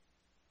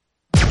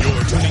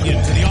tuning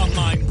in to the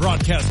online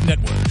broadcast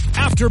network,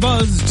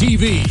 AfterBuzz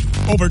TV.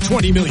 Over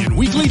 20 million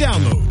weekly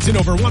downloads in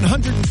over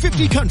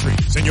 150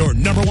 countries, and your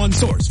number one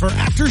source for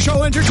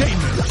after-show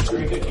entertainment.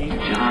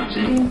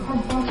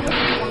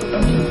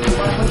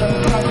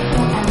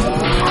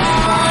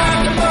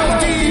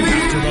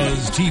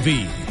 AfterBuzz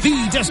TV,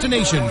 the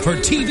destination for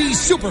TV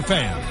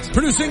superfans,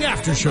 producing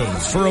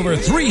aftershows for over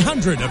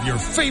 300 of your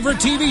favorite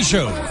TV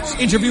shows,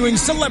 interviewing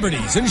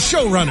celebrities and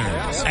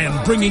showrunners,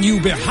 and bringing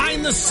you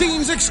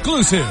behind-the-scenes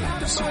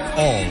exclusives.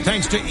 All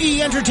thanks to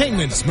E!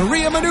 Entertainment's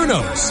Maria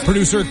Menounos,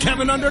 producer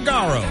Kevin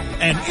Undergaro,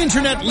 and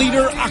internet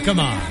leader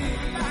Akamai.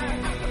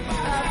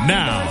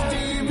 Now,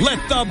 let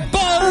the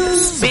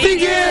buzz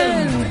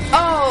begin!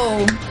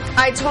 Oh,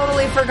 I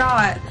totally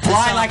forgot.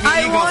 Fly like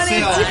an eagle. I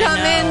wanted to come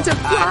in to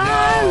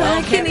fly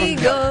like an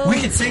eagle.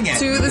 We can sing it.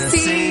 To the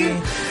sea,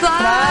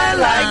 fly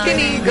like an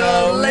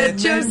eagle.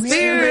 Let your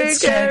spirit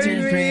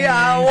carry me.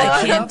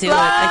 I can't do it.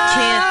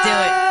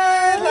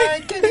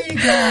 Like an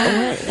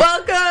eagle.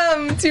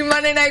 Welcome to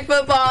Monday Night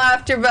Football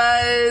After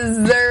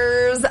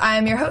Buzzers.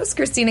 I'm your host,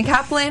 Christina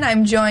Kaplan.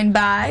 I'm joined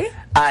by...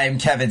 I'm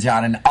Kevin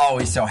John, and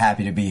always so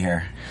happy to be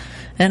here.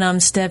 And I'm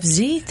Steph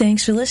Z.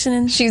 Thanks for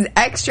listening. She's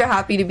extra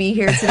happy to be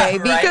here today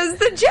Right. because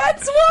the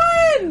Jets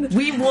won!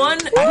 We won.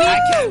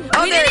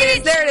 Oh, there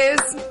it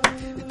is.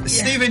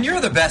 Steven,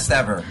 you're the best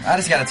ever. I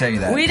just gotta tell you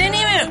that. We didn't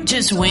even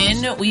just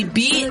win. We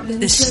beat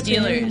the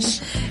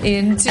Steelers.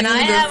 Into and I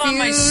the have on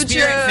my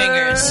spirit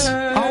fingers.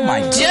 Oh my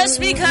God. Just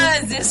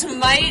because this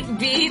might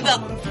be the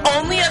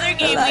only other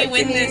game we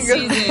win this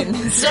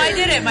season. So I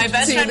did it. My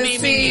best friend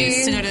made me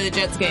used to go to the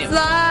Jets game.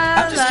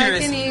 I'm just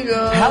curious,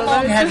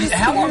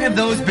 how long have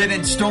those been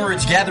in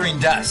storage gathering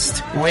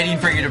dust, waiting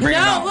for you to bring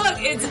them out? No, look,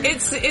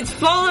 it's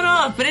falling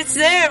off, but it's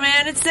there,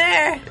 man. It's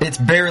there. It's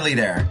barely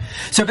there.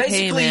 So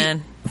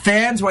basically,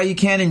 fans, why you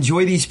can't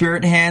enjoy these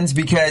spirit hands,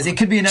 because it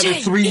could be another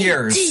 3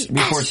 years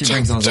before she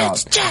brings those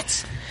out.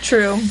 Jets.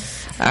 True.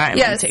 All right, I'm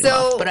gonna take them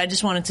off, but I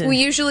just wanted to... We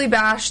usually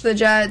bash the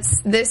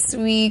Jets. This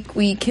week,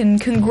 we can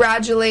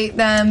congratulate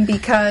them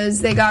because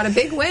they got a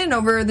big win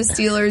over the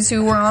Steelers,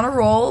 who were on a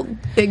roll.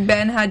 Big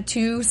Ben had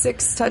 2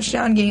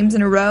 6-touchdown games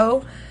in a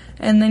row,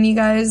 and then you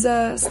guys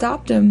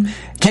stopped him.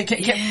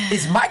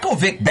 Is Michael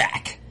Vick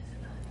back?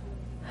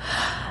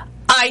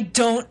 I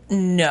don't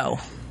know.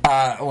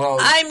 Well,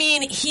 I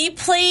mean, he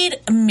played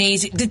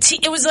amazing.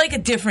 It was like a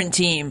different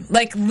team.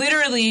 Like,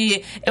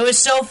 literally, it was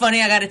so funny.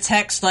 I got a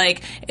text,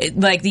 like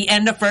the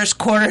end of first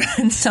quarter,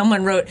 and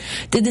someone wrote,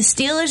 "Did the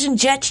Steelers and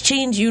Jets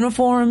change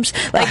uniforms?"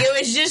 Like, it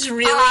was just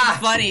really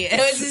funny. It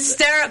was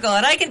hysterical,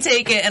 and I can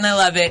take it, and I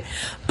love it.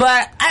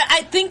 But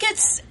I think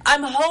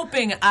I'm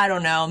hoping, I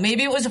don't know,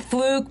 maybe it was a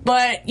fluke,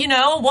 but, you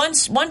know,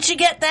 once you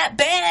get that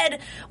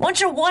bad,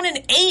 once you're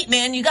 1-8,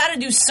 man, you gotta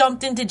do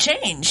something to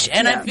change.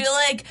 And I feel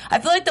like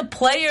the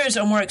players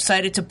are more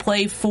excited to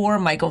play for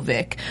Michael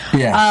Vick.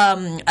 Yeah.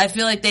 I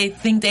feel like they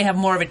think they have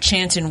more of a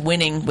chance in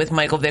winning with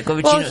Michael Vick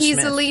over Geno Smith. Well,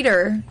 he's a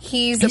leader.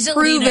 He's a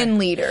proven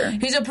leader.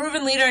 He's a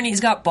proven leader, and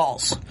he's got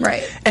balls.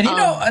 Right. And you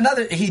know,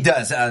 he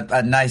does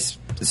a nice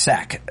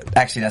sack.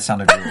 Actually, that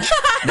sounded weird.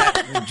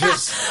 I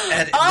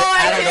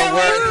don't know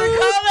where.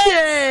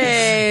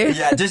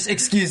 Yeah, just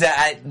excuse that.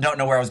 I don't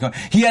know where I was going.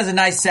 He has a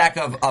nice sack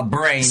of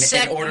brain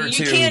in order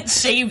to... You can't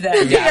save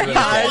that. Yeah, you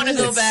don't want to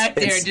go back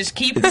there. Just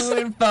keep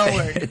moving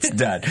forward. It's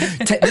done.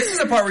 This is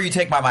the part where you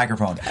take my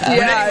microphone. But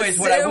anyways,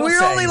 what I will we're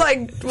say, only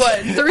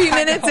 3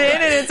 minutes in,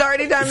 and it's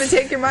already time to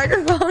take your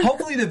microphone.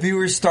 Hopefully the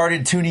viewers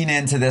started tuning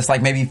into this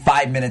like maybe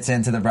 5 minutes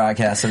into the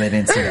broadcast, so they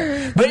didn't see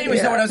it. But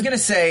anyways, what I was going to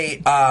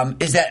say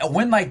is that a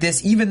win like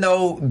this, even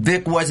though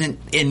Vic wasn't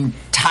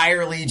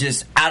entirely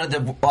just out of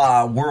the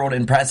world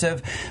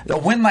impressive, a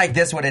win like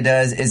this, what it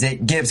does is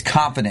it gives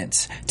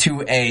confidence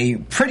to a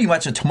pretty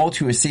much a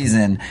tumultuous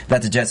season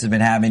that the Jets have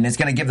been having. It's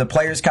going to give the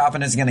players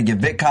confidence. It's going to give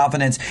Vic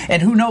confidence.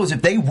 And who knows,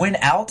 if they win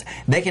out,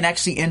 they can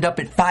actually end up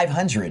at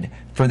 500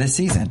 for this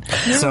season.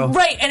 So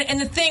right,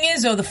 and the thing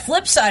is, though, the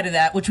flip side of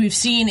that, which we've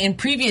seen in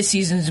previous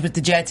seasons with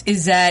the Jets,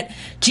 is that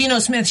Geno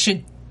Smith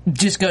should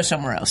just go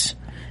somewhere else.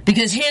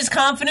 Because his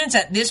confidence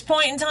at this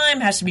point in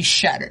time has to be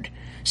shattered.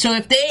 So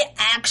if they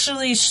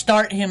actually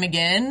start him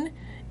again,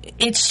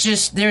 it's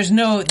just there's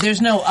no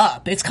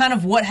up. It's kind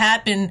of what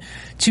happened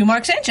to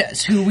Mark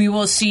Sanchez, who we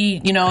will see,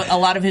 you know, a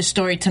lot of his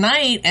story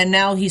tonight, and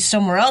now he's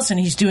somewhere else and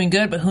he's doing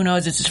good, but who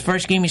knows, it's his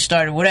first game he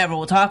started, whatever,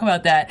 we'll talk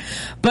about that.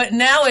 But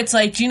now it's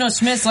like Geno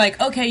Smith's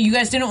like, okay, you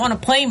guys didn't want to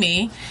play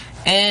me,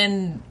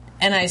 and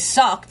I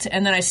sucked,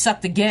 and then I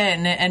sucked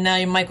again, and now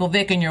you're Michael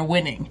Vick and you're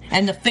winning.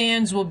 And the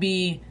fans will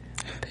be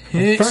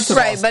pissed.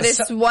 Right, but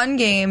it's one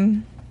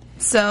game,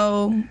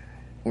 so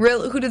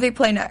who do they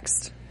play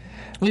next?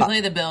 We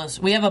play the Bills.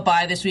 We have a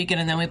bye this weekend,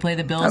 and then we play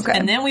the Bills. Okay.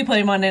 And then we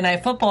play Monday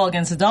Night Football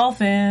against the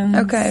Dolphins.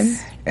 Okay.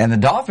 And the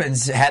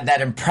Dolphins had that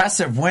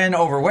impressive win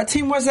over, what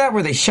team was that,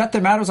 where they shut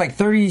them out? It was like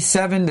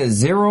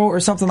 37-0 or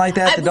something like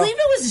that. I believe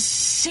it was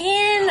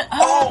sand.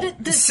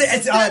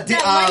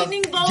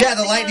 Lightning bolt. Yeah,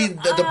 the lightning,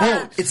 the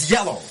boat. It's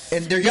yellow,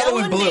 and they're yellow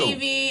and blue.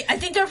 Navy. I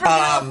think they're from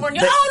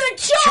California.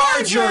 The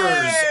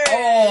Chargers.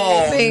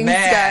 Oh, Thanks,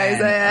 man.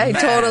 guys. I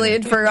totally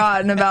had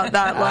forgotten about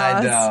that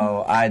loss.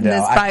 I know.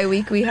 This bye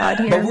week we had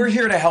here. But we're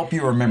here to help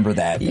you remember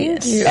that.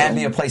 Thank you. And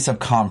be a place of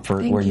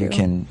comfort where you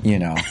can,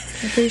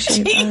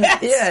 Appreciate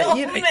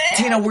that.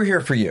 Tina, we're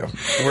here for you.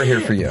 We're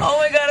here for you. Oh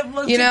my God, I'm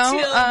looking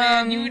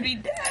man. You would be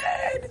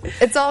dead.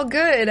 It's all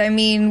good. I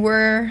mean,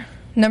 we're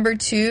number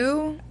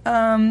 2.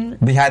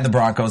 Behind the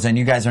Broncos, and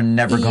you guys are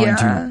never going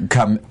to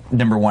come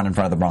number 1 in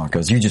front of the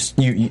Broncos.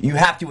 You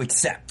have to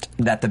accept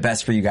that the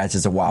best for you guys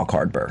is a wild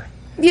card berth.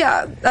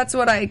 Yeah, that's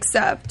what I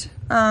accept.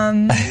 Hey,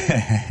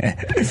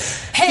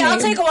 I'll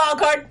take a wild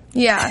card.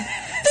 Yeah.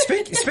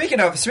 Speaking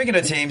of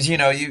teams,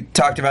 you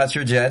talked about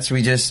your Jets.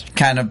 We just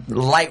kind of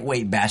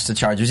lightweight bashed the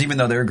Chargers, even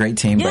though they're a great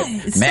team. Yeah,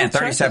 but man,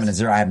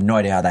 37-0, I have no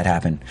idea how that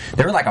happened.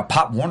 They were like a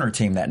Pop Warner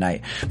team that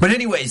night. But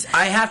anyways,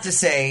 I have to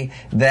say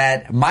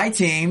that my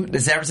team,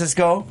 the San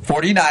Francisco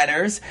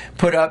 49ers,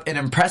 put up an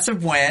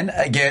impressive win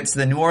against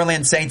the New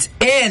Orleans Saints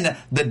in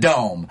the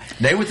Dome.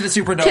 They went to the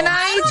Superdome. Can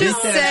I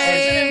just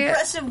say, an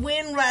impressive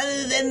win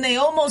rather than they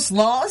almost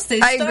lost. They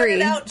I started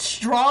agree. out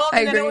strong,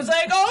 and then it was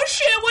like, oh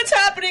shit, what's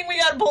happening? We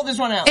got to pull this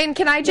one out. And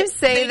can I just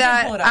say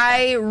that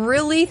I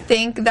really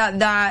think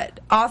that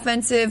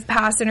offensive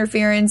pass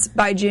interference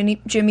by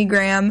Jimmy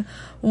Graham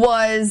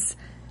was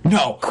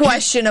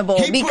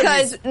questionable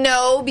because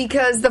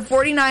the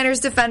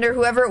 49ers defender,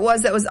 whoever it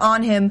was that was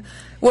on him,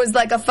 was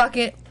like a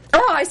fucking.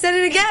 Oh, I said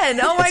it again.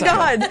 Oh my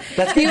God.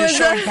 He was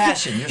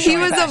passion. He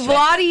was a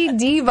Vlade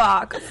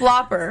Divac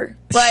flopper.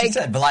 She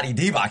said Vlade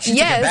Divac. She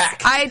took it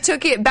back. I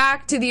took it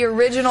back to the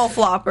original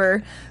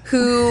flopper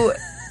who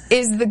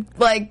is the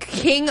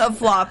king of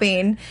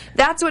flopping.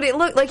 That's what it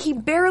looked like. He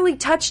barely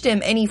touched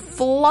him and he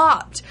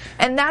flopped.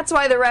 And that's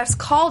why the refs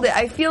called it.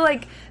 I feel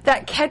like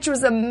that catch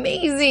was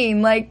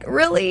amazing.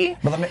 Really?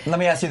 But let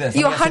me ask you this.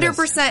 You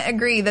 100%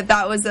 agree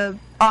that was a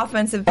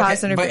offensive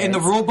pass interference. But in the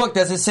rule book,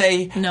 does it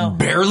say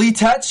barely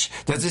touch?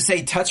 Does it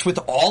say touch with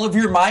all of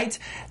your might?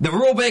 The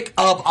rule book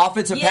of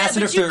offensive pass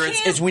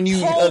interference is when you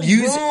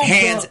use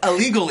hands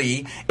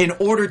illegally in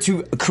order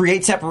to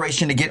create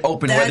separation to get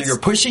open, whether you're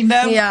pushing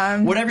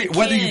them,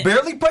 whether you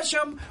barely push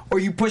them or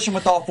you push them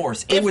with all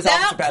force. It was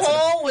offensive pass interference. If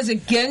that call was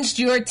against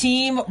your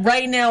team,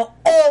 right now,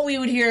 all we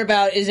would hear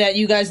about is that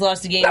you guys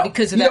lost the game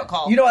because of that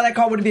call. You know why that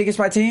call wouldn't be against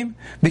my team?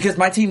 Because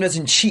my team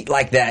doesn't cheat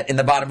like that in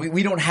the bottom.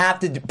 We don't have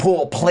to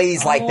pull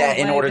plays like that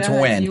in order to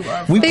win.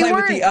 We play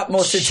with the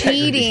utmost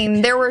cheating.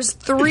 integrity. There was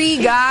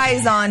 3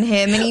 guys on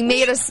him, and he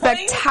made a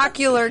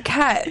spectacular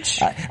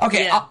catch.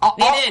 Okay,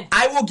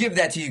 I will give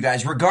that to you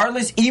guys.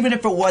 Regardless, even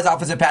if it was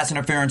offensive pass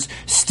interference,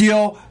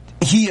 still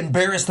he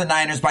embarrassed the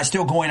Niners by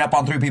still going up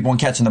on 3 people and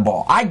catching the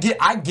ball. I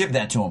give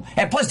that to him.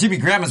 And plus, Jimmy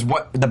Graham is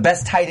the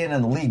best tight end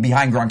in the league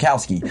behind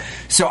Gronkowski.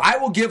 So I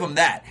will give him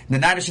that. The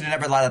Niners should have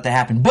never allowed that to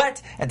happen.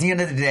 But at the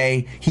end of the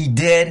day, he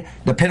did.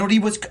 The penalty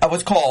was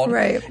called.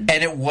 Right. And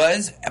it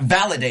was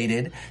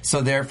validated.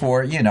 So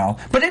therefore,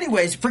 But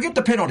anyways, forget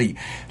the penalty.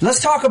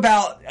 Let's talk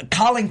about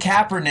Colin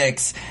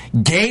Kaepernick's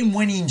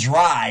game-winning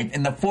drive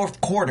in the 4th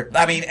quarter.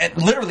 I mean,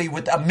 literally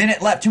with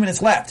 2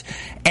 minutes left.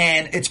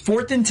 And it's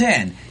 4th and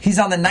 10. He's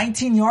on the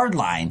 19-yard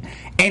line,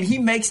 and he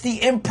makes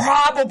the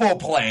improbable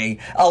play,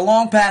 a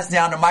long pass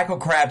down to Michael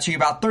Crabtree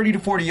about 30 to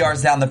 40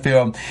 yards down the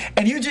field.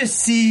 And you just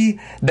see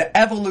the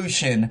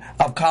evolution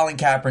of Colin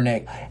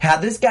Kaepernick. How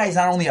this guy is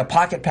not only a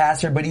pocket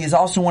passer, but he is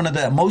also one of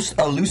the most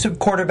elusive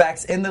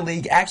quarterbacks in the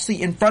league,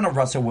 actually in front of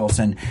Russell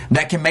Wilson,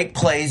 that can make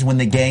plays when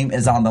the game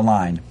is on the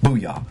line.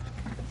 Booyah.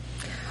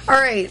 All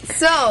right,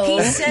 so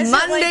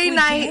Monday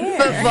Night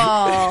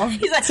Football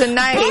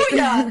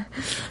tonight.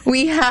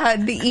 We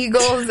had the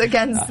Eagles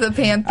against the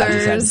Panthers. I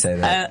just had to say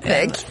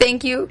that.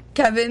 Thank you,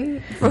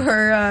 Kevin,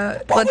 for.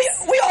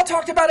 We all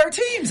talked about our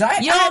teams.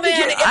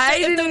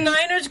 If the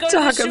Niners go to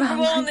the Super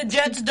Bowl and the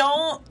Jets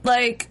don't,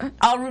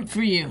 I'll root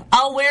for you.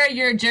 I'll wear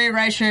your Jerry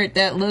Rice shirt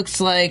that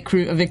looks like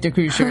a Victor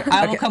Cruz shirt.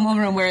 I will come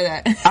over and wear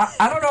that.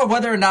 I don't know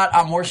whether or not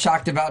I'm more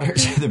shocked about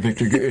the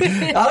Victor Cruz.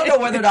 I don't know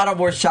whether or not I'm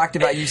more shocked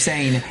about you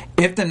saying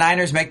if the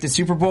Niners make the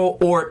Super Bowl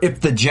or if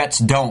the Jets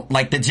don't.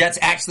 The Jets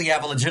actually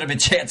have a legitimate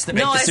chance to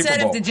make the Super Bowl. No, I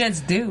said if the Jets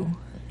do.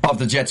 Oh, if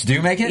the Jets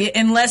do make it?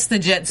 Yeah, unless the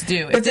Jets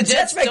do. If the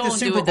Jets make the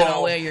Super Bowl,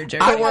 I'll wear your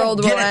jersey. I will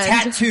get a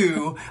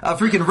tattoo of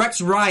freaking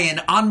Rex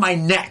Ryan on my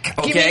neck,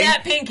 okay? Give me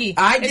that pinky.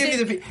 I give you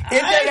the pinky.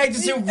 If they make the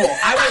Super Bowl,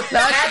 I will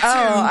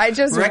tattoo I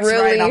just Rex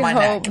really Ryan on my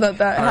hope neck.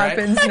 that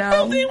happens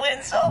now. They win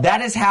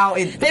that is how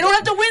it... They don't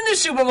have to win the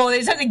Super Bowl. They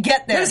just have to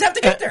get there. They just have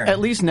to get there. At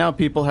least now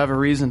people have a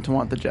reason to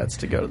want the Jets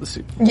to go to the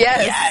Super Bowl.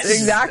 Yes,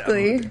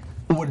 exactly.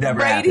 would never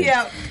Brady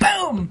happen.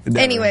 out. Boom. Never.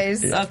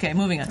 Anyways. Okay,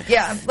 moving on.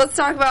 Yeah, let's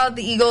talk about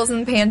the Eagles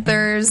and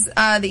Panthers.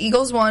 The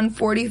Eagles won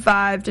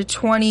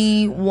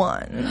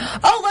 45-21.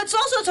 Oh, let's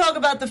also talk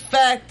about the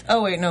fact...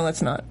 Oh, wait, no,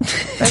 let's not.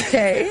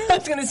 Okay. I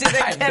was going to say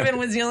that Kevin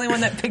was the only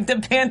one that picked the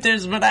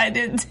Panthers, but I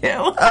did too.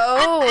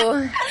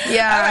 Oh,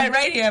 yeah. All right,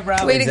 right here,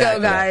 bro. Way to go,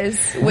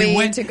 guys.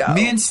 Way to go.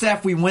 Me and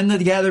Steph, we win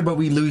together, but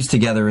we lose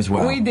together as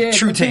well. We did.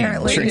 True team.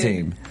 Apparently. True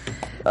team.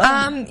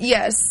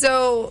 Yes,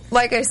 so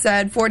like I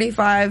said,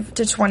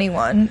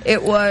 45-21.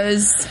 It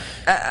was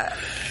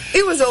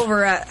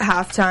over at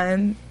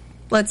halftime.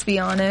 Let's be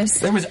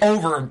honest. It was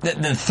over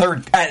the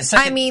third.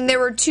 Second. I mean, there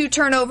were 2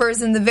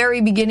 turnovers in the very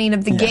beginning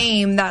of the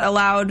game that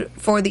allowed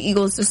for the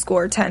Eagles to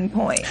score 10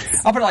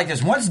 points. I'll put it like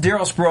this: once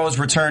Darryl Sproles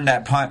returned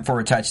that punt for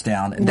a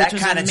touchdown, that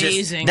was kind of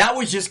amazing. that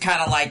was just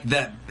kind of like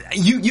the.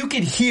 You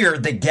could hear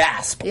the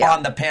gasp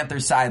on the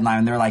Panthers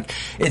sideline. They're like,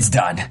 "It's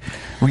done.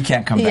 We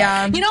can't come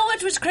back." You know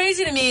what was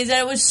crazy to me is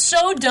that it was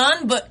so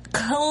done, but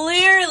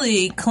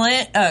clearly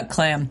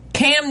Cam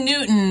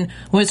Newton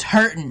was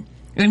hurting.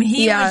 I mean,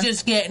 he was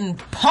just getting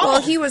pummeled.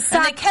 Well, he was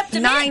and they sacked kept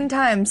him 9 in.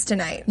 times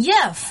tonight.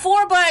 Yeah,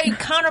 4 by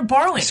Connor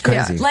Barwin. It's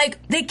crazy.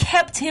 Like, they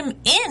kept him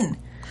in.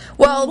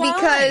 Well, Why?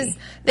 because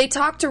they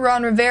talked to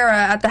Ron Rivera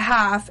at the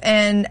half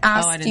and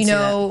asked,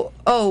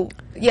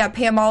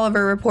 Pam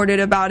Oliver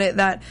reported about it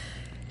that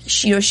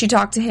she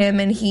talked to him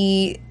and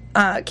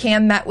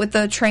Cam met with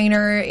the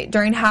trainer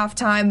during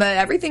halftime, but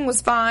everything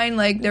was fine.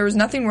 Like, there was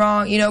nothing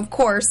wrong. Of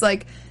course,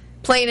 like,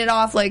 playing it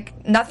off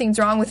like nothing's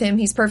wrong with him,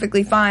 he's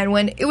perfectly fine,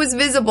 when it was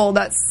visible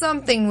that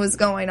something was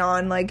going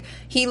on. Like,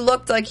 he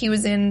looked like he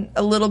was in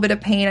a little bit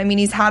of pain. I mean,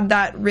 he's had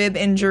that rib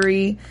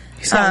injury.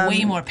 He's got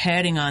way more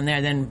padding on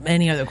there than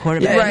any other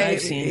quarterback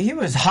I've seen. He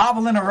was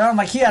hobbling around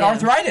like he had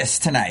arthritis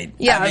tonight.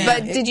 Yeah,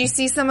 but did you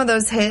see some of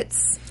those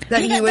hits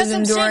that he was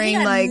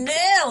enduring? Like,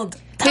 nailed.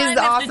 His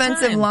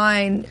offensive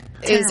line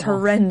is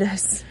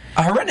horrendous.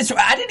 Horrendous.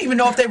 I didn't even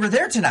know if they were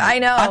there tonight. I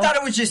know. I thought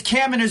it was just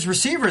Cam and his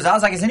receivers. I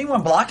was like, is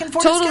anyone blocking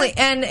for Totally. this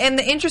guy? And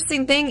the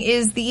interesting thing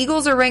is the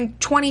Eagles are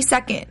ranked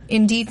 22nd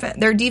in defense.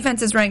 Their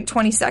defense is ranked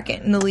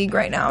 22nd in the league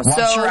right now. Well,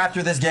 so, I'm sure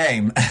after this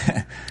game.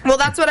 Well,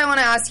 that's what I want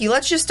to ask you.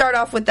 Let's just start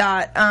off with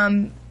that.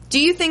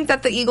 Do you think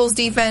that the Eagles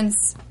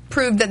defense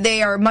proved that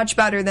they are much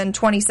better than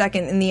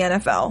 22nd in the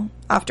NFL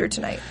after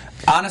tonight?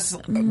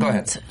 Honestly, go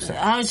ahead.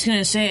 I was going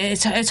to say,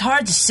 it's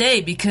hard to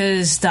say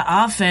because the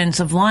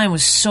offensive line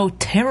was so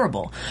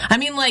terrible. I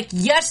mean, like,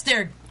 yes,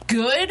 they're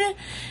good,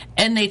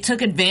 and they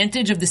took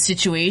advantage of the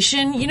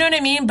situation, you know what I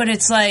mean? But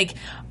it's like,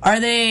 are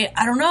they,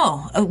 I don't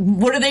know,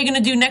 what are they going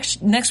to do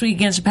next week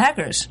against the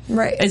Packers?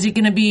 Right. Is it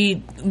going to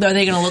be, are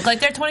they going to look like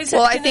they're 22nd?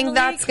 Well, I think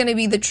that's going to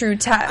be the true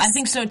test. I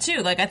think so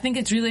too. Like, I think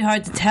it's really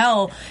hard to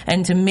tell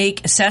and to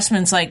make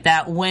assessments like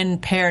that when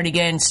paired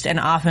against an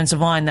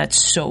offensive line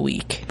that's so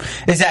weak.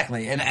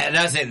 Exactly. And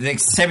that's it. The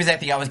same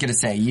exact thing I was going to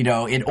say.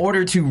 In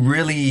order to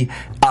really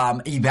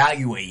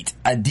evaluate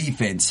a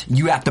defense,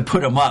 you have to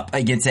put them up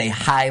against a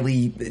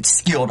highly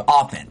skilled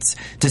offense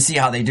to see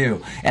how they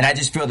do. And I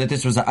just feel that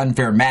this was an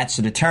unfair match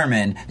to determine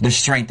the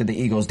strength of the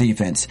Eagles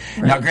defense.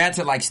 Right. Now,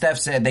 granted, like Steph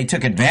said, they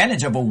took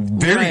advantage of a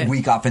very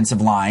weak offensive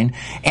line,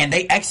 and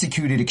they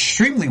executed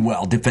extremely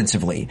well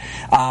defensively.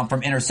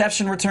 From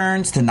interception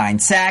returns to 9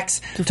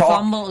 sacks to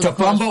fumble.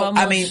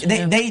 I mean,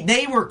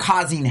 they were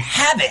causing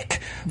havoc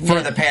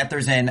for the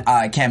Panthers and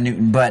Cam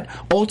Newton, but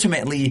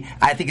ultimately,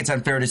 I think it's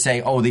unfair to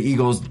say, the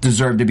Eagles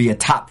deserve to be a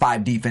top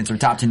 5 defense or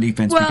top 10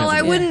 defense. Well,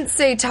 I wouldn't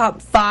say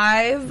top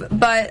 5,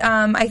 but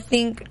I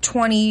think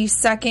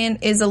 22nd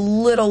is a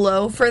little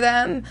low for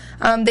them.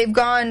 They've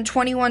gone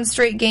 21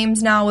 straight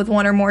games now with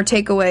 1 or more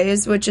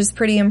takeaways, which is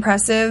pretty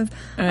impressive.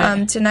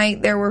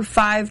 Tonight there were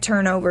 5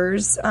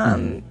 turnovers.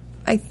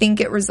 I think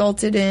it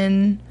resulted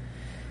in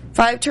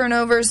 5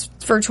 turnovers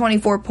for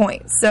 24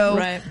 points.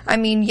 So, I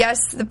mean,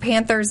 yes, the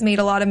Panthers made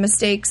a lot of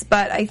mistakes,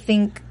 but I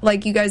think,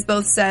 like you guys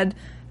both said,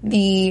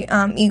 the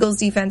Eagles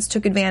defense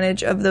took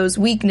advantage of those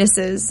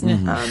weaknesses.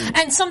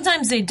 And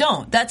sometimes they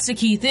don't. That's the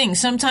key thing.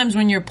 Sometimes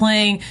when you're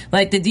playing,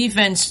 like, the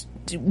defense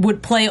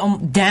would play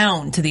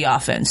down to the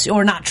offense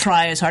or not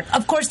try as hard.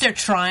 Of course they're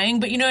trying,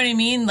 but you know what I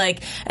mean?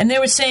 Like, and they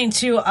were saying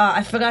too,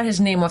 I forgot his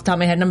name off the top of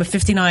my head, number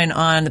 59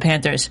 on the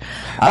Panthers.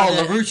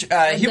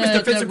 LaRouche, he was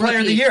Defensive Player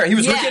of the Year. He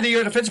was Rookie of the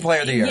Year, Defensive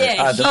Player of the Year.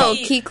 Yeah,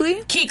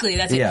 Kuechly? Kuechly,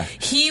 that's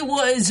it. He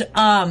was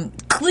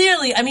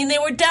clearly, I mean, they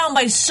were down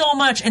by so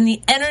much, and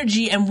the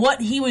energy and what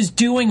he was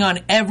doing on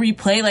every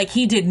play, like,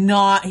 he did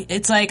not,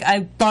 it's like,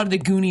 I thought of the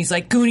Goonies,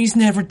 like, Goonies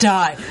never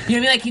die. You know what I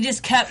mean? Like, he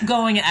just kept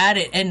going at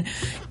it, and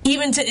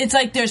it's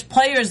like there's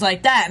players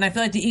like that, and I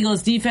feel like the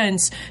Eagles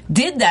defense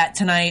did that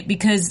tonight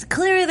because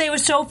clearly they were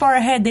so far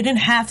ahead they didn't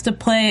have to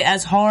play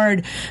as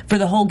hard for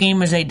the whole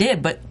game as they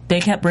did, but they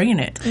kept bringing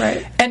it.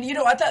 Right. And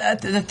I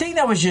thought the thing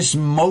that was just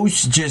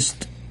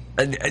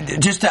an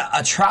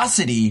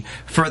atrocity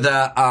for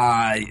the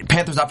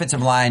Panthers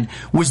offensive line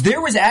was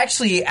there was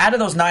actually, out of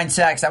those 9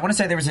 sacks, I want to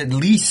say there was at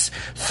least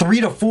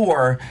 3 to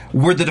 4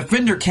 where the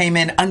defender came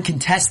in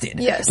uncontested.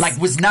 Yes. Like,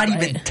 was not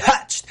even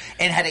touched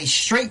and had a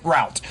straight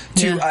route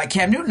to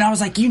Cam Newton. I was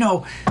like,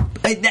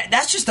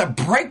 That's just a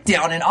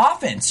breakdown in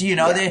offense. You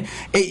know,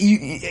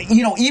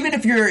 even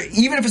if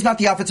it's not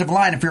the offensive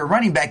line, if you're a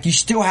running back, you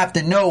still have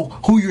to know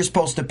who you're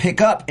supposed to pick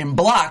up and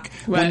block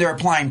when they're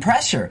applying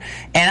pressure.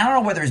 And I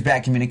don't know whether it's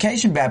bad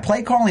communication, bad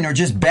play calling, or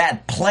just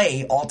bad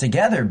play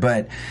altogether.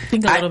 But I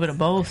think a little bit of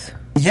both.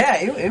 Yeah,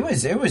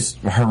 it was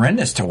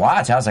horrendous to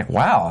watch. I was like,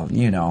 wow,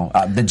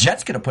 the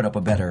Jets could have put up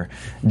a better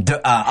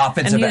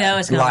offensive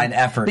line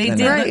effort. They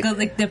did look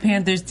like the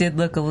Panthers did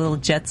look a little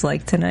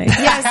Jets-like tonight.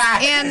 Yes,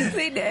 and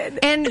they did.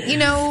 And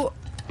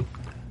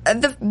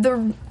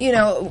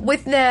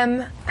with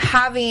them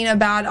having a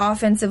bad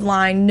offensive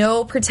line,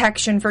 no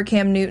protection for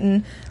Cam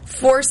Newton,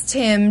 forced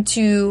him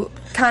to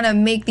kind of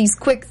make these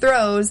quick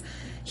throws.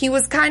 He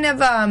was kind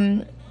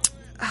of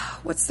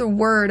what's the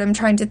word I'm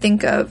trying to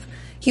think of?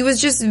 He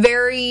was just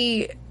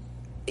very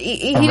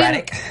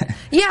erratic.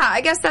 Yeah,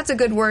 I guess that's a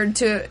good word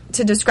to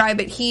describe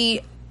it.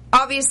 He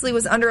obviously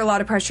was under a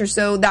lot of pressure,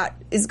 so that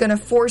is going to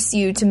force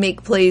you to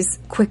make plays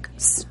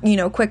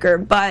quicker.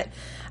 But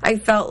I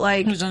felt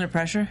like who's under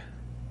pressure?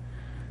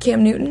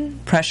 Cam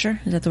Newton.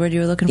 Pressure? Is that the word you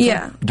were looking for?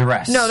 Yeah.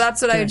 Duress. No,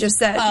 that's what I just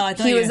said. Oh,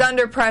 he was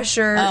under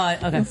pressure,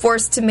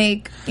 forced to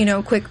make,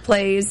 quick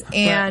plays,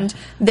 and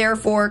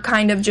therefore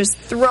kind of just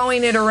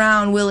throwing it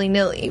around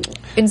willy-nilly.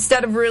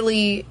 Instead of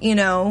really,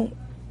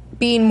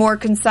 being more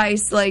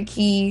concise like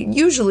he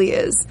usually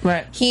is.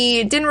 Right.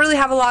 He didn't really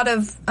have a lot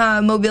of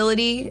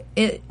mobility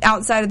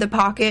outside of the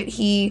pocket,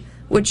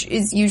 which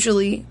is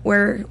usually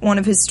one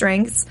of his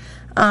strengths.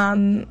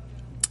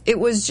 It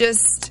was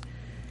just...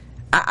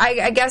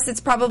 I guess it's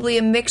probably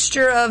a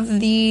mixture of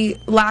the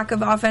lack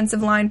of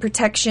offensive line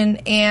protection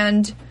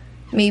and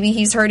maybe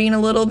he's hurting a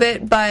little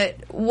bit. But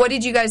what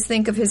did you guys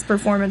think of his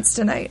performance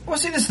tonight? Well,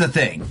 see, this is the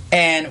thing.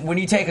 And when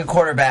you take a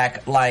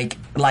quarterback like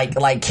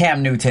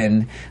Cam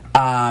Newton,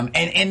 and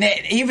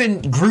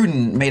even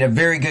Gruden made a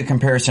very good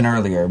comparison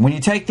earlier. When you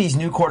take these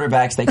new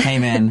quarterbacks that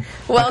came in,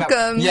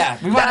 welcome,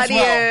 we might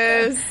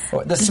as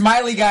well. The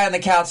smiley guy on the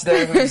couch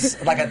there, who's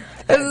like a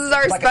this is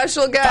our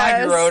special guest,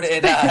 5-year-old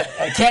in a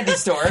candy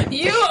store.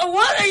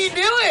 What are you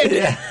doing?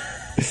 Yeah.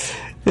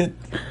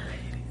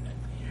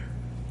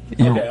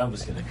 Okay, I'm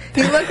just kidding.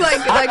 He looked like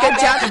a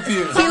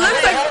Japanese.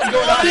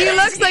 He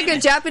looks like a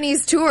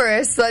Japanese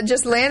tourist that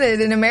just landed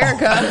in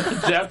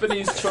America.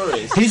 Japanese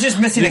tourist. He's just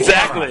missing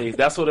exactly.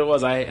 That's what it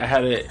was. I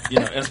had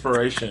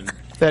inspiration.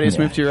 Thaddeus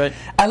moved to you, right?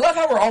 I love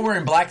how we're all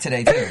wearing black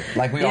today too.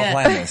 Like we all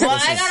planned this. Well,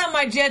 I got on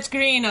my Jets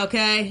green.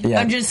 Okay,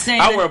 I'm just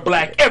saying. I wear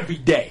black every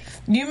day.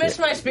 You miss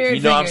my spirit.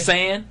 You know what I'm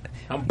saying?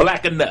 I'm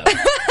black enough.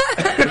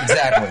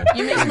 Exactly.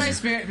 You missed my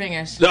spirit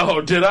fingers.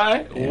 No, did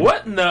I?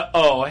 What? No.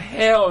 Oh,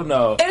 hell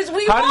no.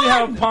 How do you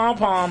have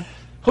pom-pom?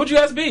 Who'd you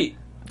guys beat?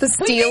 The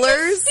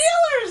Steelers.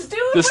 Dude.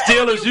 The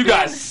Steelers, you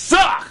guys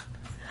suck.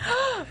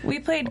 We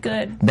played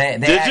good.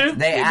 Did you? Did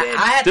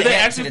they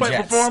actually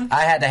perform?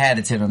 I had to hand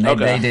it to them.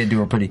 They did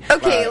do a pretty...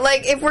 Okay,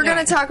 if we're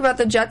going to talk about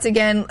the Jets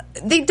again,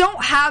 they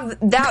don't have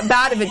that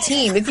bad of a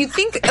team. If you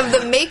think of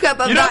the makeup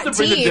of that team... You don't have to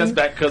bring the Jets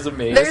back because of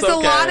me. There's a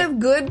lot of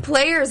good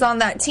players on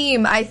that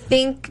team. I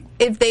think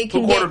if they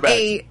can get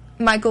a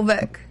Michael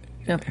Vick...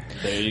 Yep.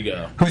 There you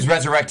go. Who's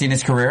resurrecting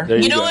his career?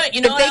 You know what?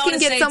 If they can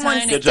get someone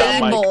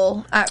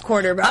stable at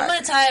quarterback. I'm going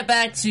to tie it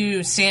back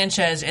to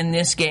Sanchez in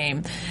this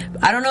game.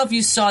 I don't know if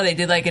you saw, they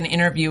did an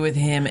interview with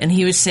him, and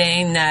he was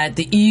saying that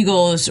the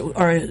Eagles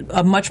are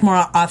a much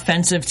more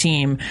offensive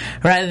team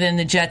rather than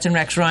the Jets and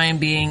Rex Ryan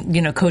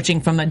being, coaching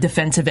from a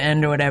defensive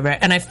end or whatever.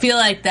 And I feel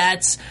like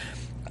that's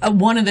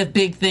one of the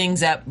big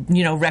things that,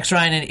 Rex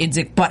Ryan and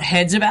Idzik butt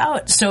heads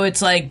about. So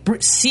it's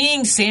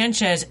seeing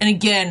Sanchez, and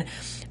again,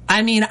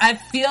 I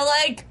feel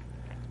like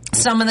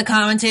some of the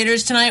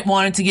commentators tonight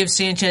wanted to give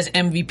Sanchez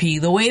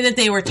MVP. The way that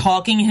they were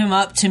talking him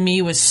up to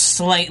me was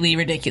slightly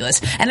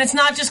ridiculous. And it's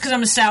not just because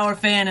I'm a sour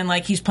fan and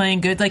he's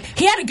playing good.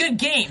 He had a good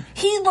game.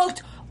 He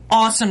looked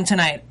awesome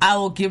tonight. I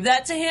will give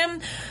that to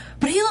him.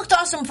 But he looked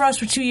awesome for us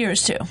for 2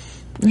 years too.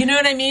 You know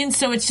what I mean?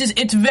 So it's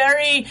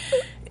very...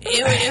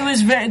 It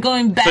was very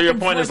going back. So your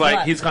point is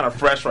he's kind of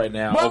fresh right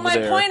now. Well, my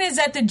point is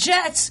that the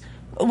Jets...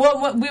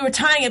 Well, we were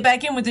tying it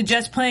back in with the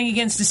Jets playing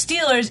against the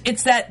Steelers.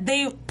 It's that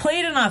they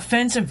played an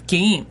offensive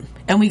game,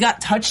 and we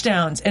got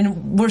touchdowns,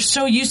 and we're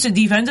so used to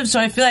defensive. So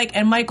I feel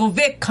and Michael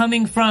Vick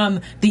coming from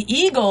the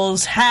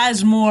Eagles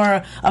has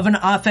more of an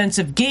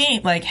offensive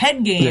game,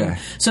 head game. Yeah.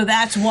 So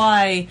that's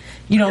why,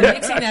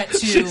 mixing that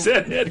too. She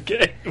said head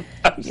game.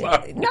 I'm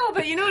sorry. No,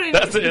 but you know what I mean.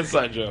 That's an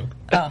inside joke.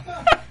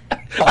 Oh.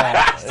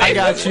 I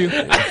got you.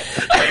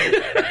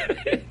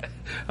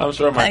 I'm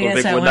sure Michael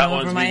Vick would not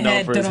want to be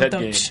known for his head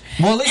game.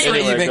 Well, at least for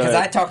even, because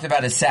I talked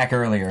about his sack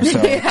earlier. So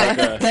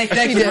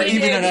thank you for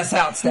evening us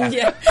out, Steph.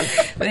 Yeah.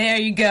 There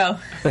you go.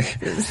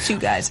 Those two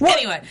guys. Well,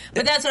 anyway,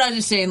 but that's what I was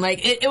just saying.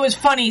 It was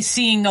funny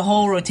seeing the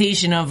whole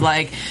rotation of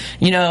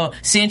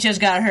Sanchez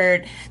got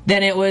hurt,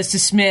 then it was to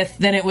Smith,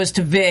 then it was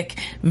to Vick.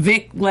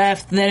 Vick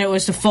left, then it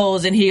was to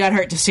Foles, and he got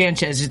hurt to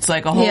Sanchez. It's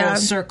a whole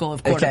circle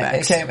of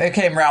quarterbacks. It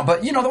came around.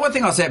 But, the one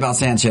thing I'll say about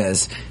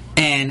Sanchez,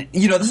 And,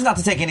 this is not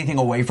to take anything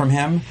away from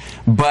him,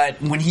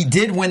 but when he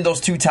did win those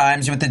 2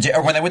 times when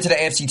they went to the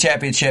AFC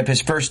Championship,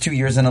 his first 2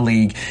 years in the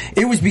league,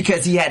 it was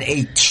because he had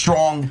a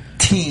strong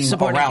team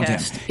around him.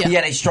 Yeah. He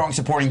had a strong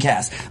supporting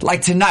cast.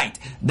 Like tonight,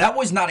 that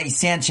was not a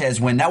Sanchez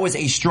win. That was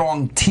a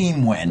strong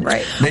team win.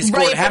 Right. They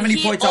scored how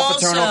many points off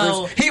the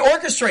turnovers? He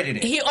orchestrated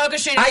it.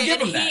 I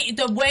give him that.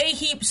 The way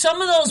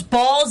some of those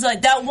balls,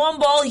 like that one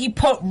ball he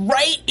put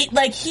right,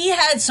 he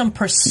had some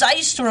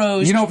precise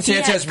throws.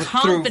 Sanchez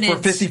threw for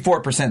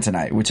 54%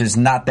 tonight, which is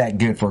not that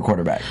good for a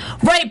quarterback.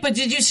 Right, but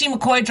did you see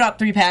McCoy drop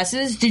 3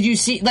 passes? Did you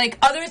see,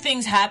 other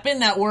things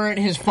happened that weren't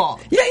his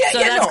fault? So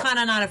that's kind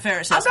of not a fair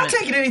assessment. I'm not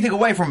taking anything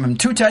away from him.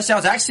 2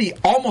 touchdowns, actually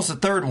almost a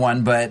third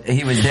one, but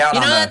he was down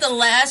on that the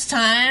last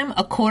time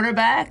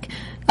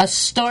a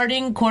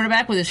starting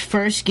quarterback with his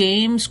first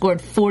game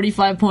scored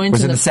 45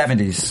 points. Was in the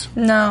 70s?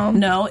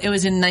 No, it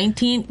was in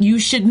 19. You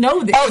should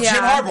know this. Oh, Jim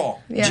Harbaugh.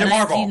 Yeah. Jim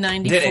Harbaugh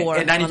 1994. did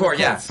it in 94.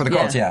 Yeah, for the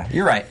Colts. Yeah,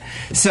 you're right.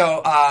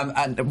 So,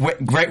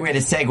 great way to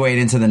segue it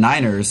into the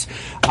Niners,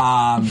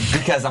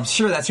 because I'm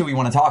sure that's who we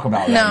want to talk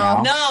about. Right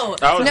now.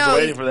 I was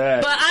waiting for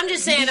that. But I'm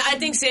just saying, I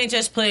think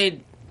Sanchez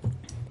played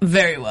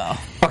very well.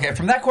 Okay,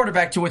 from that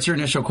quarterback to what your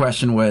initial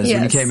question was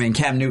when you came in,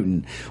 Cam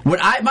Newton.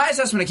 My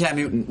assessment of Cam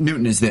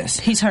Newton is this: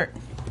 he's hurt.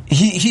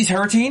 He's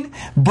hurting,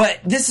 but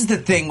this is the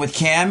thing with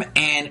Cam,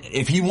 and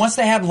if he wants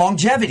to have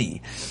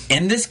longevity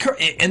in this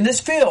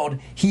field,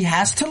 he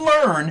has to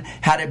learn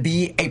how to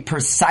be a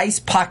precise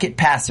pocket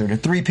passer. The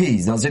 3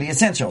 Ps, those are the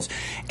essentials.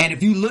 And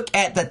if you look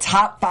at the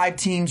top 5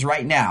 teams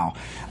right now,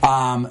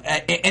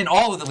 in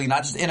all of the league,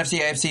 not just NFC,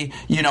 AFC,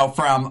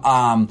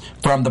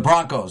 from the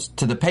Broncos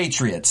to the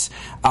Patriots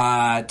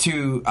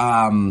to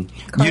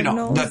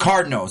the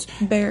Cardinals,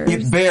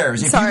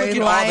 Bears. If Sorry,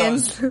 you look at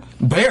Lions. all those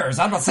Bears,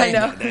 I'm not saying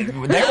that.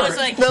 They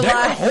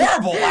were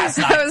horrible last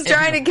night. I was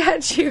trying to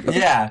catch you.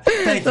 Yeah,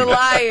 thank you. The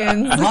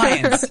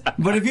Lions.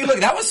 But if you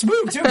look, that was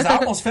smooth too, because I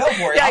almost fell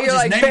for it. Yeah, I was you're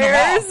just like, naming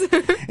Bears?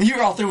 them all. And you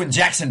were all through in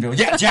Jacksonville.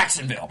 Yeah,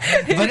 Jacksonville.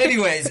 But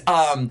anyways,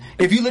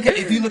 if you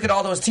look at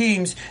all those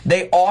teams,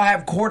 they all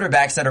have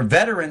quarterbacks that are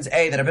veterans,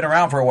 A, that have been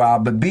around for a while,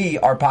 but B,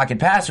 are pocket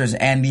passers.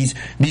 And these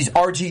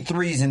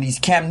RG3s and these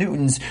Cam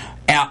Newtons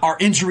are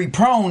injury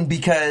prone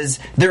because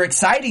they're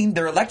exciting,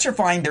 they're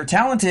electrifying, they're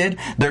talented,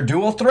 they're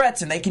dual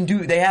threats, and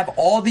they have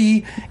all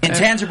the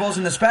intangibles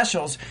and the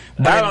specials.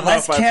 But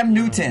unless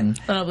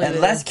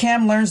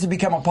Cam learns to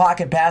become a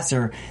pocket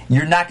passer,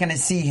 you're not going to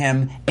see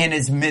him in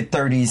his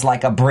mid-30s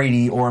like a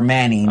Brady or a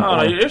Manning.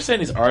 You're saying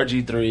these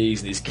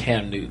RG3s, these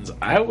Cam Newtons.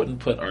 I wouldn't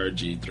put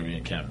RG3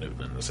 and Cam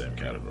Newton in the same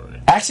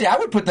category. Actually, I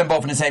would put them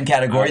both in the same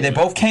category. They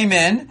both came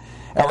in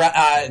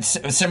around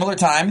similar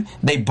time.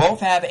 They both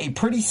have a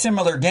pretty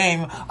similar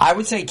game. I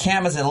would say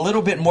Cam is a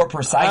little bit more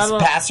precise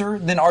passer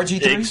than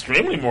RG3.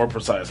 Extremely more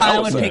precise. I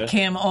would pick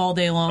Cam all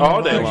day long.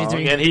 All day long.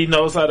 And he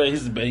knows how to.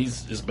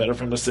 It's better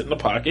for him to sit in the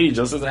pocket. He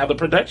just doesn't have the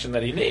protection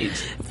that he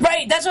needs.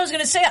 Right. That's what I was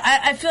going to say.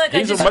 I feel like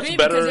I disagree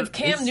because if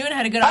Cam Newton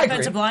had a good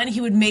offensive line,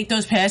 he would make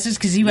those passes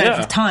because he would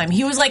have time.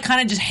 He was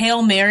kind of just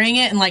Hail Marrying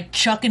it and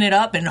chucking it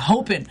up and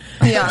hoping.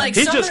 Yeah. He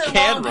some just of the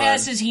long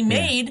passes he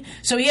made,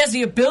 so he has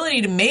the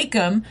ability to make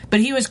them,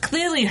 but he was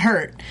clearly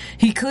hurt.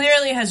 He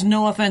clearly has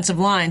no offensive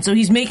line, so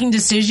he's making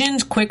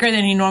decisions quicker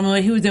than he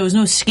normally would. There was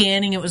no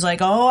scanning. It was I'm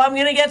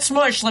going to get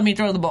smushed. Let me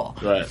throw the ball.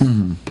 Right.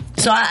 Mm-hmm.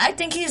 So I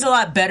think he's a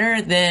lot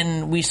better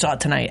than we saw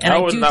tonight. And I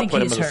would not think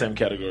put him he's in the hurt. same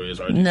category as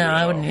RG3. No,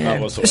 I wouldn't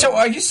either. So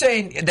are you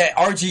saying that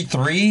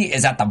RG3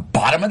 is at the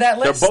bottom of that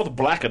list? They're both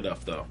black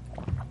enough, though.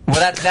 Well,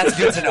 that's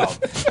good to know,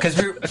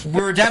 because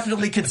we're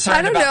definitely concerned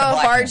I don't about the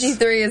know blackness. if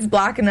RG3 is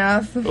black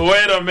enough.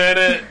 Wait a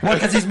minute. What,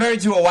 because he's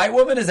married to a white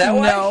woman? Is that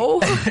why?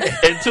 No.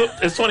 It's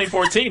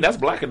 2014. That's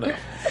black enough.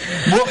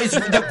 Well,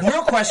 the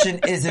real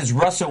question is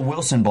Russell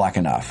Wilson black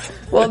enough?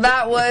 Well,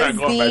 that was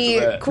Going back to the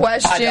that.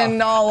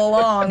 question all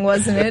along,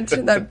 wasn't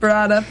it? That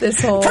brought up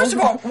this whole... First of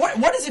all,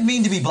 what does it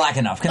mean to be black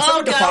enough? Can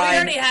someone we define?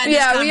 already had this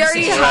Yeah, we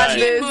already conversation. had Keep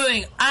this.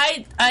 moving.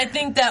 I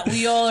think that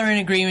we all are in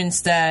agreement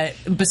that,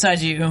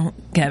 besides you,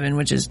 Kevin,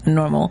 which is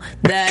normal,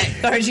 that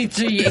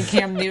RG3 and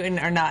Cam Newton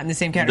are not in the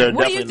same category. They're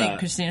What do you definitely think, not.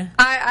 Christina?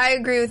 I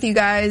agree with you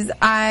guys.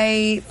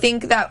 I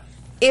think that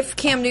if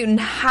Cam Newton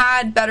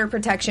had better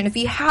protection, if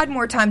he had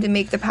more time to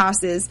make the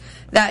passes,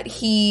 that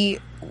he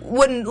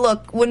wouldn't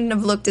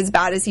have looked as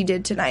bad as he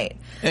did tonight.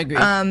 Agree.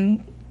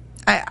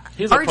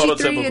 He's a RG3,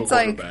 prototypical it's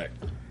like... quarterback.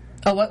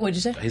 Oh, what would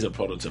you say? He's a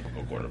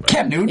prototypical quarterback.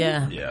 Cam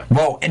Newton? Yeah.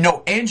 Well,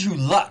 no, Andrew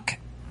Luck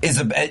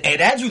and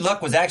Andrew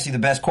Luck was actually the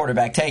best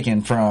quarterback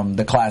taken from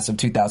the class of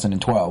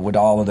 2012 with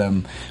all of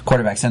them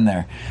quarterbacks in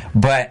there.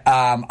 But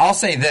I'll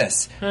say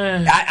this.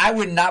 I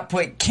would not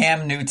put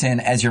Cam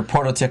Newton as your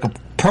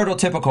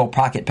prototypical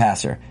pocket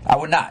passer. I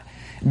would not.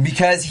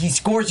 Because he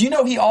scores, he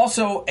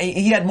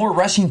had more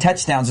rushing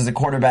touchdowns as a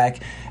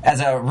quarterback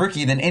as a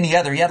rookie than any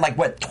other. He had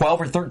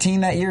 12 or 13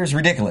 that year. It's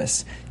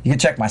ridiculous. You can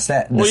check my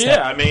stat.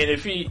 Yeah, I mean,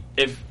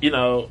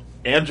 if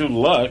Andrew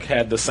Luck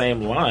had the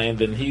same line,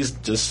 then he's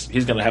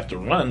going to have to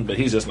run, but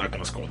he's just not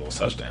going to score those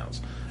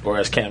touchdowns.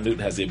 Whereas Cam Newton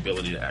has the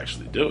ability to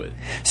actually do it.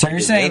 So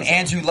you're saying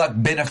Andrew Luck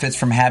benefits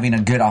from having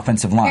a good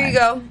offensive line? Here you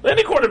go.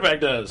 Any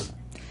quarterback does.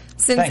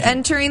 Since Thank you.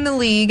 entering the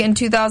league in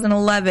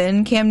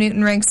 2011, Cam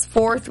Newton ranks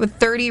 4th with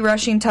 30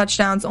 rushing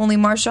touchdowns. Only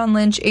Marshawn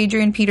Lynch,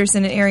 Adrian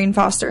Peterson, and Arian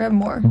Foster have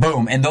more.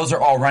 Boom. And those are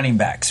all running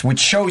backs, which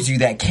shows you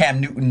that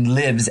Cam Newton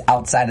lives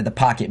outside of the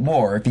pocket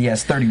more if he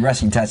has 30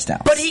 rushing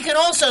touchdowns. But he can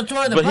also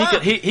throw the But ball.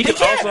 he can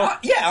can. also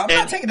Yeah, I'm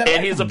not taking that away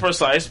And he's from a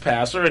precise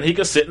passer, and he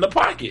can sit in the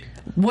pocket,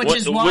 which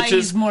is why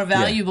he's more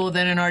valuable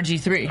than an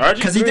RG3.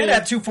 Because he did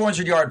have 2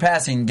 400-yard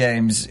passing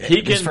games.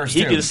 He his first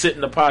he two. can sit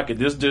in the pocket.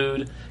 This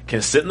dude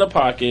can sit in the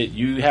pocket.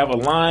 You have a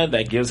line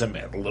that gives him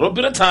a little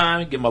bit of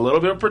time, give him a little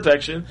bit of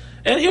protection,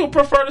 and he'll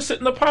prefer to sit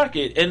in the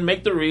pocket and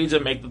make the reads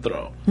and make the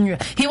throw.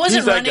 He wasn't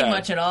He's that running guy.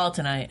 much at all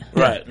tonight.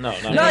 Right? No,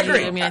 I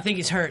agree. I mean, I think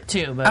he's hurt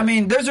too. But I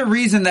mean, there's a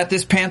reason that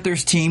this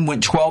Panthers team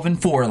went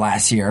 12-4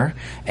 last year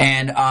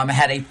and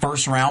had a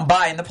first-round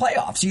bye in the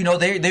playoffs. You know,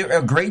 they're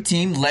a great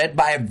team led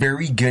by a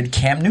very good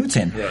Cam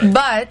Newton. Right.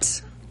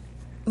 But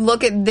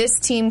look at this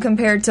team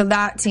compared to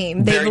that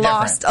team. They Very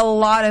lost different. a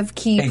lot of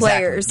key Exactly.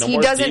 players. No He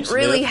more doesn't Steve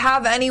really Smith.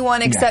 have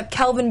anyone except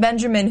Kelvin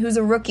Benjamin, who's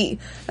a rookie.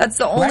 That's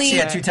the only. actually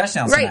had 2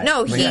 touchdowns Right? tonight,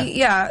 No,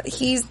 but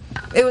he's.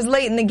 It was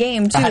late in the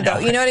game too, I know. though.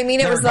 You know what I mean?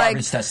 They It were was like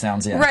garbage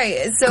touchdowns, yeah.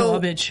 Right. So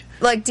Garbage.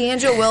 like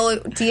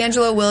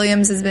D'Angelo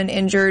Williams has been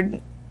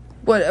injured.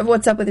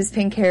 What's up with his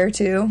pink hair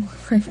too?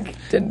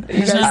 Did you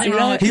guys nothing see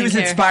wrong that? with He was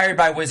Pink hair. inspired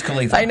by Wiz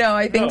Khalifa. I know.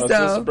 I think No, it's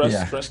just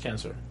so. breast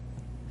cancer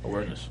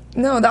awareness.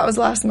 No, that was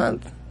last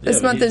month. This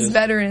Yeah, but month he is just-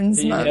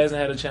 Veterans He Month. hasn't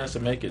had a chance to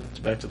make it. It's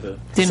back to the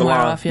didn't salon.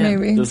 wear off yet.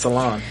 Maybe. The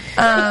salon.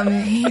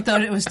 He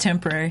thought it was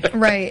temporary.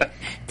 Right.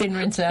 Didn't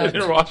rinse out.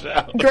 Didn't wash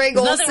out. Greg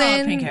There's nothing wrong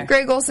with pink Olsen. hair.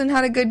 Greg Olsen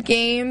had a good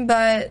game,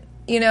 but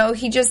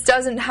he just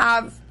doesn't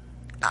have.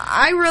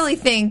 I really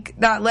think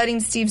that letting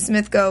Steve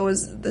Smith go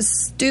was the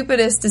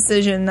stupidest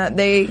decision that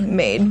they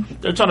made.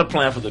 They're trying to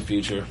plan for the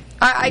future.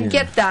 I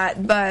get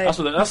that, but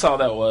That's all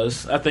that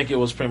was. I think it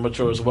was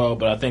premature as well,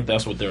 but I think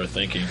that's what they were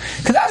thinking.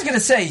 Because I was going to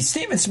say,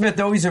 Steven Smith,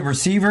 though he's a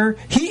receiver,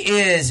 he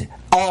is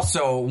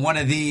also one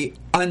of the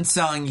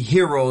unsung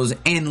heroes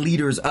and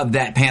leaders of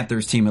that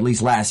Panthers team, at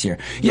least last year.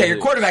 Yeah, your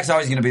quarterback's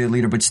always going to be the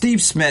leader, but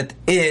Steve Smith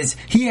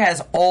he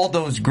has all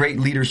those great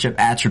leadership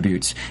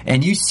attributes.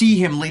 And you see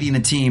him leading the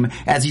team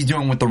as he's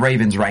doing with the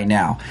Ravens right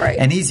now. Right.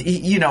 And he's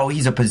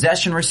a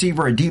possession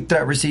receiver, a deep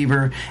threat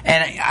receiver.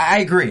 And I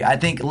agree. I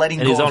think letting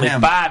And go he's of only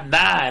him. 5'9".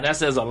 That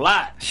says a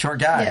lot. Short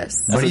guy.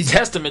 Yes. But That's a he's,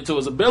 testament to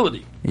his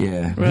ability.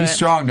 yeah, Right. he's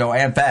strong, though,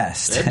 and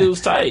fast. That dude's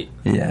tight.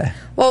 Yeah.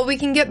 well, we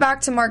can get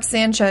back to Mark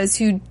Sanchez,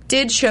 who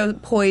did show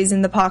poise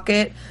in the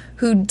pocket,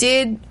 who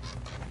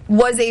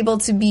was able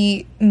to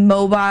be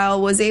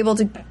mobile, was able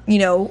to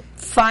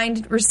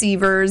find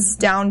receivers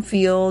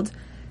downfield.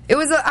 It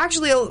was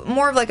actually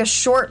more of like a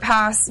short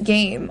pass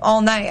game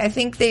all night. I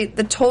think the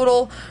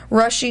total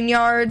rushing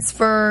yards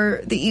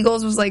for the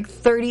Eagles was like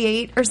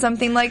 38 or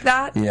something like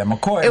that. Yeah,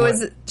 McCoy. It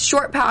was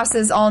short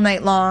passes all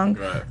night long.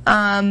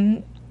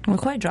 Right.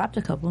 McCoy dropped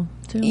a couple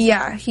too.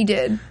 Yeah, he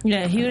did.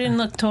 Yeah, he didn't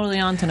look totally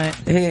on tonight.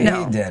 He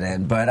No.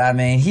 didn't, but I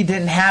mean, he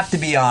didn't have to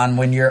be on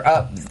when you're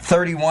up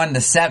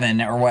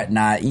 31-7 or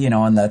whatnot.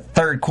 In the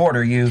third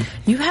quarter, You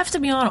have to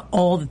be on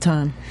all the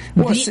time.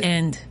 Well, The see-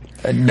 end.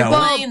 no.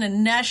 Play in the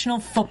National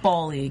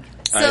Football League.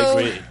 I So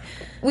agree.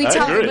 we I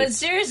talked. agree. But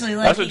seriously,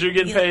 like That's what you're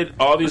getting paid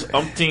all these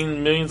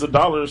umpteen millions of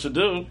dollars to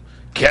do.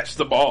 Catch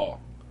the ball.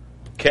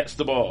 Catch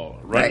the ball.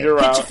 Run Right. your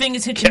hit route. your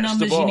fingers, hit your catch the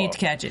numbers. You ball. need to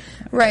catch it.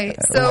 Right.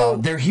 Well, So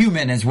they're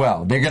human as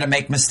well. They're going to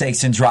make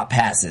mistakes and drop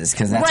passes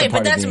because that's a Right,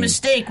 part but that's of a the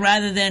mistake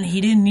rather than he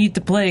didn't need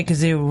to play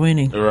because they were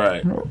winning.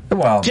 Right.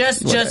 Well,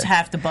 Just whatever.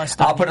 have to bust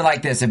I'll up. put it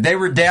like this: if they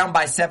were down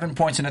by 7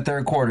 points in the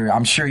third quarter,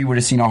 I'm sure you would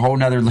have seen a whole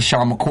nother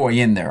LaShawn McCoy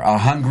in there, a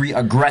hungry,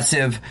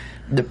 aggressive,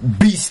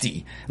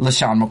 beastie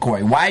LaShawn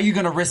McCoy. Why are you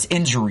going to risk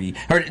injury?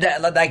 Or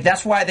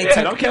that's why they Yeah,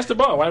 took. don't catch the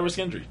ball. Why risk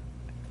injury?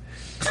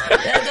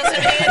 That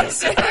doesn't make any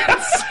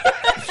sense.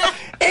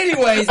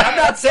 Anyways, I'm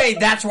not saying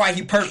that's why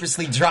he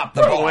purposely dropped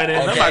the ball. Winning.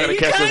 I'm not okay? going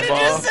to catch this kinda ball.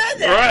 just said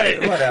that. Right.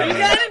 Whatever. You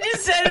kind of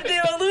just said if they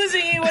were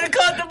losing, he would have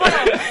caught the ball.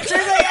 So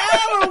he's like,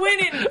 we're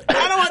winning.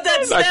 I don't want that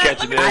I'm not stat.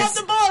 catching Let me this. off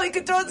the ball. He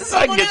could throw it to I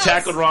someone can get else.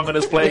 tackled wrong on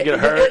this play and get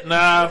hurt.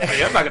 Nah,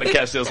 I'm not going to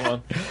catch this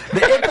one. The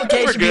We're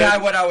implication good.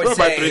 behind what I was We're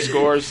by saying 3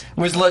 scores.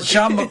 was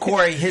LaShawn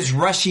McCoy, his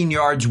rushing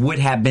yards would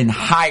have been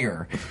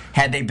higher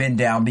had they been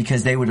down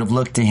because they would have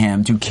looked to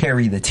him to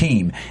carry the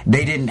team.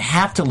 They didn't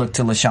have to look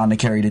to LaShawn to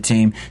carry the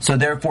team, so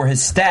therefore his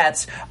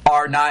stats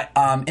are not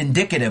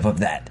indicative of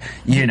that.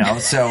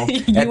 So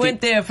You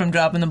went there from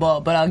dropping the ball,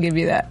 but I'll give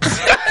you that.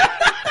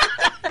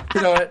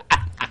 You know what?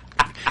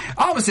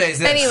 All I'm gonna say is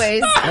this.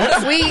 anyways,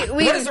 we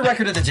What is the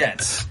record of the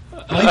Jets?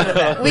 Leave it at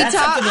that. we That's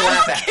something to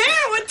talked. laugh at.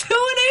 We're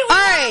 2-8. All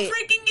right.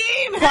 Freaking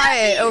game.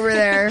 Quiet over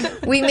there.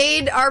 We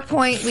made our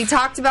point. We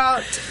talked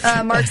about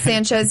Mark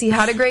Sanchez. He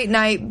had a great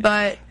night,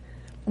 but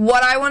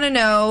what I want to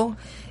know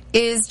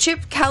is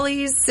Chip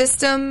Kelly's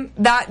system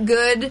that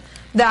good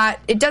that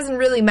it doesn't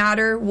really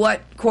matter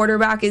what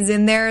quarterback is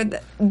in there,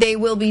 they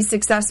will be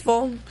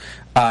successful?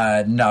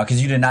 No,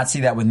 because you did not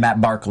see that with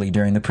Matt Barkley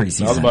during the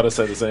preseason. I was about to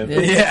say the same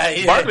thing.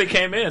 Yeah. Barkley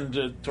came in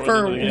towards For the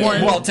end of the game.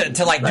 one- Well,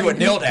 to like do a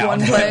kneel down, one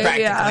play,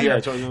 practically, yeah.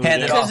 or towards the end of the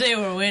hand game. it off. Because they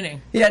were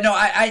winning. Yeah, no,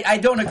 I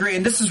don't agree,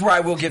 and this is where I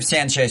will give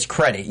Sanchez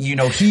credit. You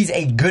know, he's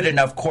a good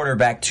enough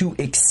quarterback to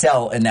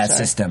excel in that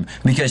system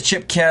because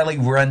Chip Kelly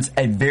runs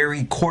a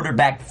very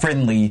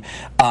quarterback-friendly,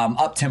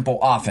 up-tempo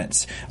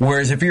offense.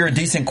 Whereas if you're a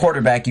decent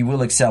quarterback, you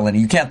will excel in it.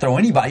 You can't throw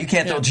anybody. You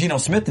can't throw Geno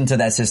Smith into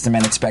that system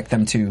and expect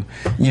them to,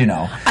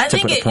 I to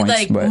think put up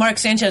points. But Mark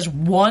Sanchez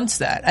wants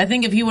that. I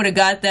think if he would have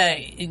got that,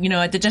 at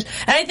the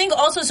and I think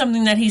also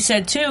something that he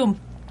said too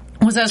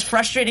was as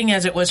frustrating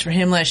as it was for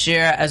him last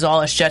year, as all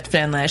us Jets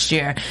fan last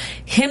year,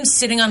 him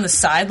sitting on the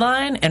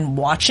sideline and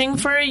watching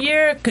for a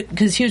year,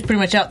 because he was pretty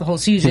much out the whole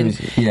season.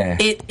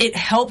 It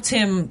helped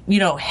him,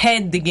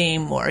 head the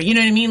game more. You know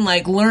what I mean?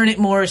 Like learn it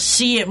more,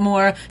 see it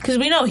more, because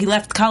we know he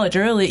left college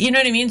early. You know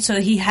what I mean? So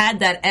he had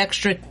that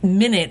extra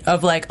minute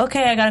of like,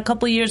 okay, I got a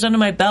couple of years under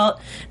my belt.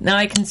 Now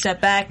I can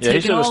step back,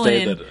 take it all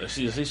in.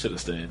 He should have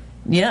stayed.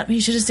 Yeah, he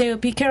should have stayed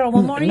with Pete Carroll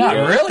one more year. Not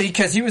really,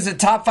 because he was a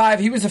top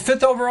 5. He was a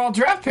 5th overall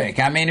draft pick.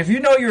 I mean, if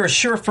you know you're a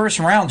sure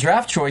first-round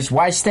draft choice,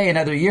 why stay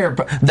another year?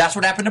 But that's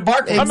what happened to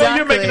Barkley. Exactly. I mean,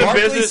 you're making a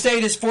Barkley business.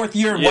 stayed his 4th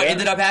year. What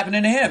ended up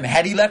happening to him?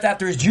 Had he left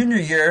after his junior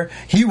year,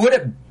 he would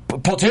have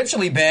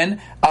potentially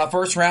been a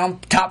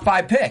first-round top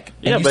 5 pick.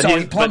 Yeah, And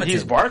but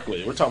he's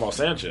Barkley. We're talking about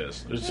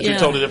Sanchez. There's two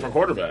totally different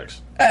quarterbacks.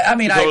 I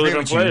mean, I totally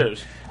agree different with players.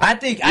 you. I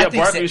think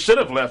Barkley should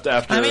have left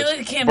after. I mean, look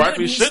at Cam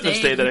Barkley Newton, he shouldn't have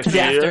stayed that extra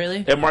left year,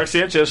 early. and Mark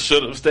Sanchez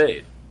should have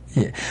stayed.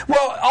 Yeah.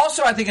 Well,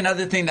 also, I think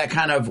another thing that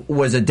kind of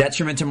was a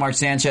detriment to Mark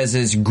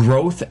Sanchez's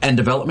growth and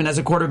development as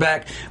a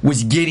quarterback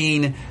was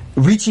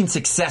reaching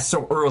success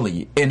so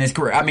early in his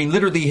career. I mean,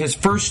 literally his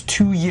first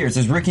 2 years,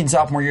 his rookie and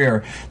sophomore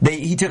year,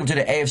 he took him to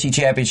the AFC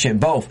Championship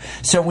both.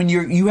 So when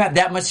you have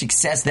that much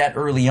success that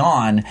early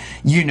on,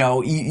 you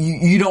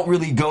don't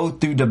really go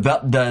through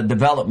the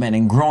development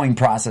and growing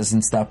process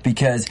and stuff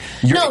because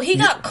he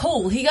got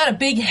cold. He got a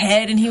big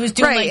head and he was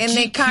doing Right, and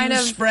they GQ kind of-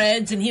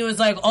 spreads and he was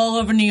like all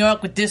over New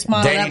York with this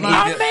model, that They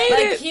model.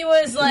 needed- He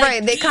was like,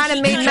 Right, they kind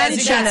of made because he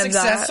mention got of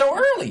success that.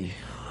 so early.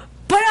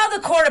 But other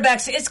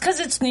quarterbacks, it's because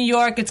it's New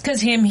York. It's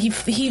because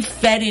he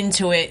fed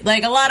into it.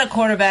 Like a lot of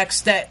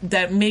quarterbacks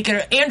that make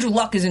it. Andrew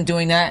Luck isn't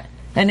doing that.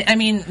 And I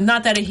mean,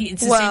 not that it's the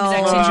same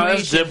exact situation.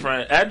 That's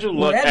different. Andrew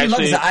Luck Andrew Luck's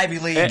actually an Ivy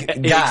League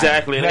guy.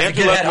 Exactly. And Who has a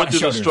Andrew good Luck head went on through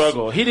the shoulders.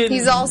 struggle. He didn't.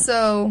 He's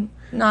also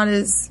not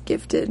as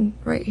gifted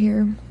right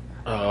here.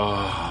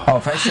 Oh,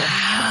 if I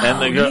said,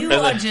 and the girl. You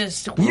and are the-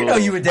 just. you know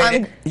you would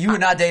date. You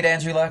would not date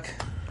Andrew Luck.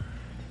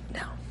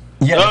 No.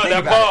 Yeah, Oh,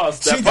 that pause.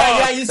 That pause.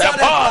 Yeah, you saw that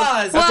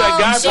pause. That's that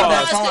guy She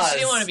pause. paused because she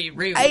didn't want to be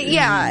rude.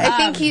 I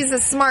think he's a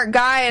smart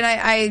guy, and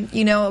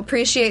I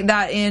appreciate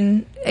that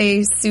in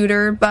a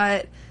suitor,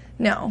 but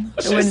no,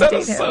 I She wouldn't said a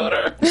date him.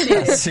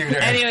 suitor. Suitor.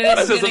 Anyway, This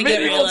this is is a going to get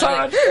medieval real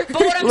time. ugly.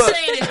 But what I'm Look.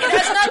 saying is, it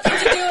has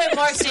nothing to do with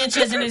Mark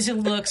Sanchez and his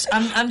looks.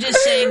 I'm just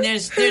saying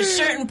there's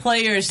certain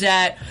players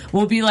that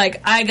will be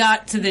like, I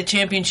got to the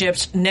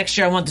championships. Next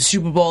year I want the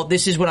Super Bowl.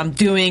 This is what I'm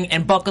doing,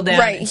 and buckle down.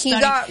 Right, and he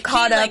study. got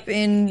caught up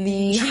in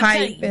the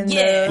hype and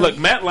yeah. the... Look,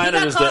 Matt got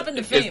Leinart is caught up in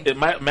the fame.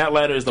 Matt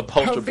Leinart is the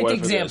poster Perfect boy for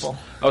example.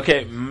 this.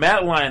 Okay,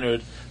 Matt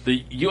Leinart,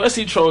 the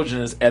USC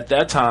Trojans at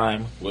that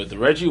time with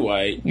Reggie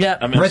White. Yep.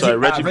 I mean, Reggie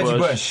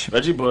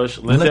Reggie Bush,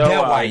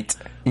 Lindell White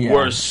Yeah.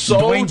 were so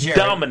Dwayne Jarrett.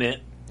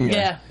 dominant.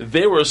 Yeah.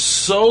 They were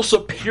so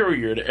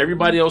superior to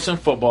everybody else in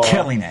football.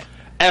 Killing it.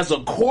 As a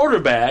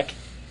quarterback,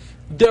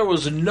 there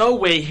was no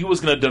way he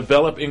was going to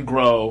develop and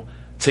grow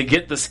to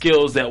get the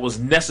skills that was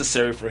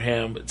necessary for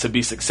him to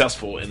be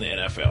successful in the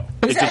NFL.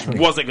 It Exactly.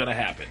 just wasn't going to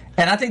happen.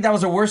 And I think that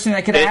was the worst thing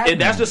that could have happened.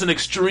 And that's just an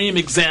extreme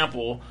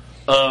example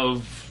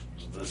of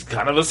this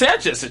kind of a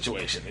Sanchez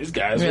situation. These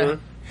guys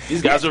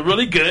are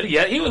really good.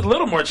 Yeah, he was a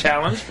little more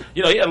challenged.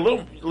 He had a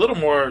little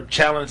more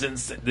challenge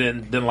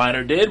than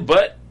Leinart did,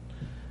 but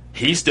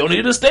he still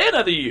needed to stay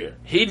another year.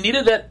 He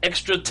needed that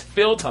extra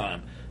field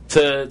time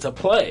to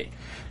play.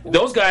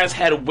 Those guys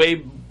had way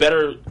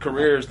better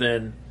careers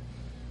than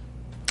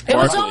It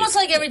was Barkley. almost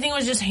like everything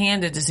was just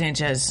handed to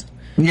Sanchez.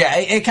 Yeah,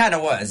 it kind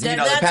of was. That's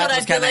the what path I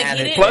was feel kind of like he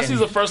handed. did. Plus, he's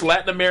the first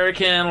Latin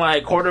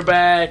American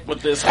quarterback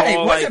with this Hey,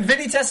 whole wasn't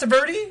Vinny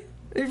Testaverde?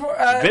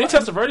 Vinny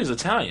Testaverde's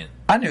Italian.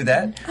 I knew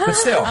that, but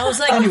still. I was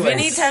like, Anyways.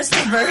 Vinny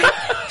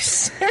Testaverde.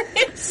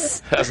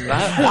 Serious? That's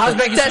not. I was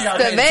making sure y'all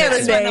didn't Testaverde.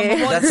 text me.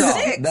 Number That's all.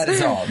 1-6. That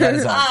is all. That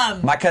is all.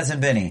 My cousin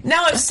Vinny.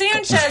 Now, if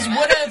Sanchez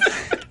would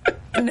have...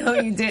 No,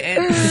 you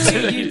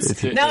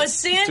didn't. Now, if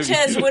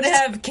Sanchez would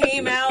have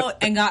came out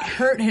and got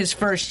hurt his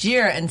first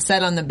year and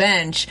sat on the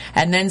bench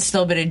and then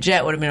still been a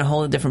Jet, would have been a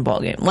whole different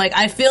ballgame. Like,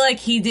 I feel like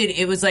he did.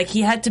 It was like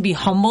he had to be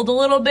humbled a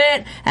little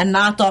bit and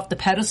knocked off the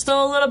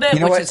pedestal a little bit, You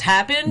know which what? has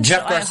happened.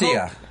 Jeff So I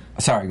Garcia.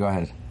 hope- Sorry, go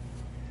ahead.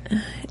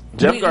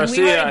 Jeff we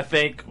Garcia, were- I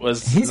think,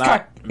 was He's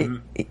not. got-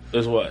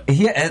 Is what?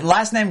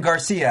 Last name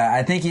Garcia.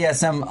 I think he has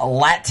some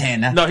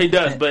Latin. No, he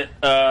does. But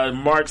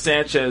Mark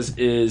Sanchez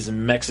is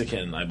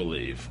Mexican, I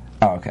believe.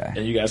 Oh, okay.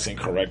 And you guys can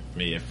correct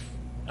me if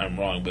I'm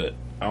wrong, but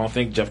I don't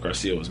think Jeff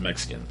Garcia was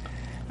Mexican.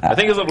 I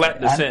think he's of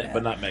Latin descent,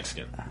 but not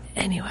Mexican.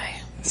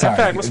 Anyway. Sorry. In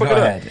fact, let's look Go it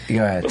up. ahead. Go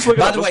ahead. Let's look it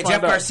By up. the way, Let's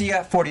Jeff find out.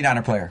 Garcia,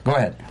 49er player. Go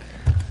ahead.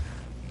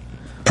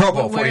 Pro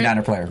Bowl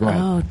 49er player. Go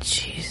ahead. Oh,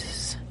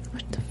 Jesus.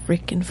 What the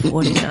freaking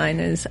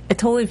 49ers. I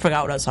totally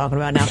forgot what I was talking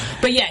about now.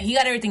 But yeah, he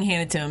got everything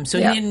handed to him. So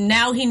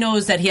now he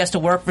knows that he has to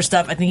work for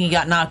stuff. I think he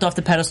got knocked off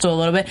the pedestal a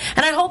little bit.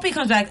 And I hope he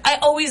comes back. I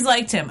always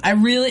liked him. I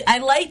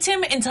liked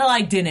him until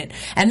I didn't.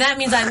 And that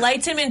means I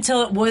liked him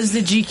until it was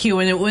the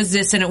GQ and it was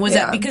this and it was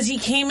that. Because he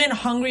came in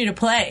hungry to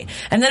play.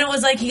 And then it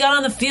was like he got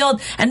on the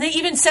field. And they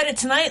even said it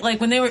tonight,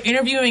 like when they were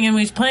interviewing him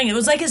when he was playing. It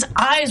was like his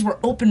eyes were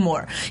open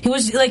more. He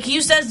was like, he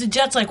used to, as the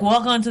Jets, like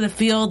walk onto the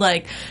field,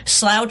 like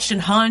slouched and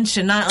hunched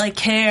and not like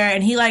care.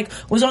 And he like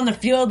was on the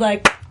field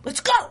like, let's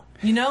go.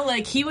 You know,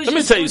 like he was. Let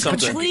me tell you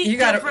something.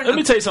 Let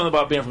me tell you something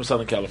about being from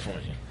Southern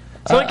California.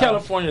 Southern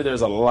California,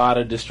 there's a lot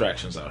of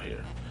distractions out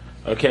here.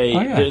 Okay,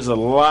 there's a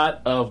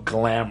lot of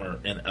glamour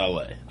in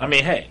LA. I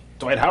mean, hey,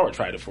 Dwight Howard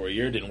tried it for a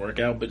year, didn't work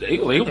out, but he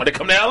wanted to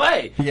come to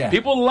LA. Yeah.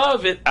 People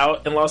love it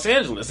out in Los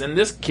Angeles, and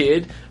this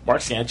kid,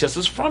 Mark Sanchez,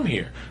 is from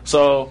here.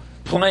 So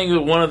playing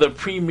with one of the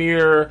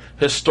premier,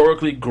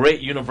 historically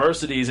great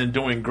universities and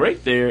doing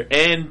great there,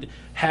 and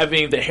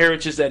having the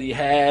heritage that he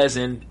has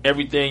and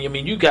everything. I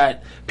mean, you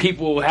got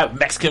people who have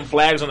Mexican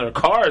flags on their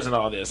cars and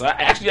all this.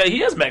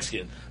 He is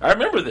Mexican. I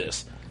remember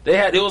this.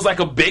 It was like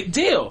a big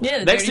deal.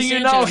 Yeah, next thing you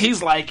know, Sanchez.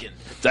 he's like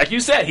you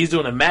said, he's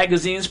doing the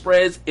magazine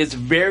spreads. It's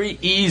very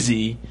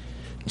easy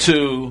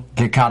to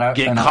Get caught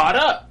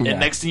up. And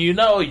next thing you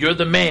know, you're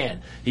the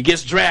man. He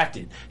gets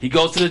drafted. He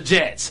goes to the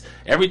Jets.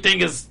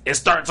 Everything it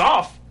starts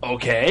off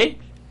okay,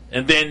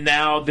 and then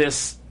now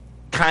this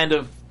kind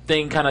of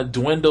thing kind of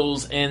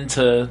dwindles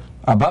into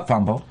a butt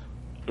fumble.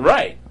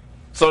 Right.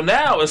 So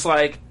now it's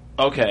like,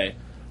 okay,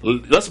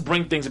 let's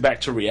bring things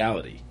back to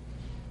reality.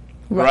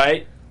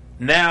 Right?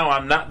 Now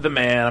I'm not the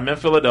man. I'm in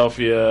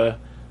Philadelphia,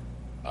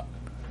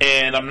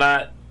 and I'm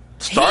not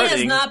starting. He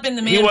has not been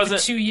the man for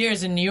 2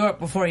 years in New York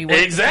before he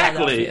went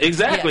exactly.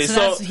 Yeah,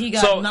 so he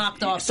got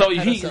knocked off. So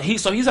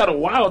he's had a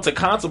while to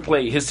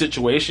contemplate his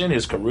situation,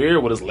 his career,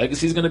 what his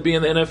legacy is going to be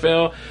in the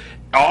NFL.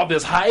 All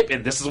this hype,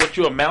 and this is what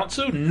you amount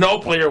to. No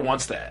player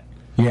wants that.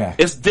 Yeah,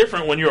 it's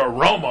different when you're a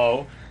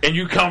Romo and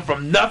you come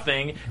from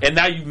nothing, and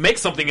now you make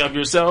something of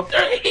yourself.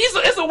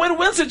 It's a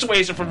win-win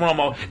situation for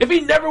Romo. If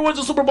he never wins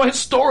a Super Bowl, his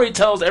story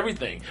tells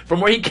everything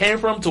from where he came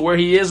from to where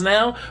he is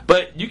now.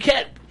 But you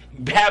can't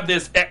have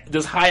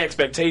this high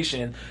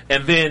expectation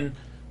and then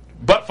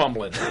butt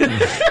fumbling.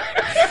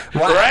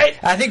 Right?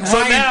 I think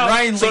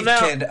Ryan Leaf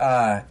can.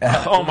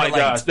 Oh my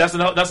gosh, that's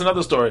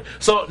another story.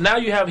 So now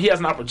he has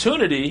an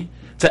opportunity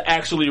to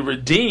actually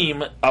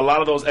redeem a lot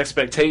of those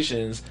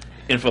expectations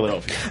in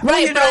Philadelphia.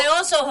 Right, but I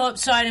also hope,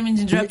 sorry, I didn't mean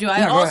to interrupt you,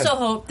 I also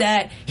hope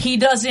that he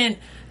doesn't,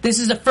 this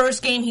is the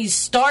first game he's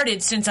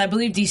started since, I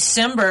believe,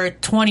 December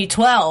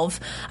 2012.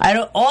 I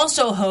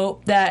also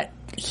hope that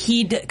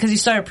because he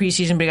started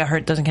preseason but he got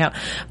hurt, doesn't count.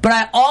 But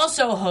I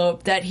also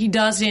hope that he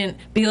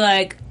doesn't be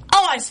like,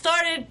 oh, I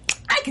started,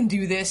 I can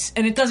do this,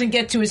 and it doesn't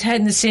get to his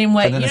head in the same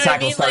way. And then you know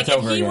what I mean? Like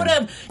if he would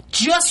have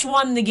just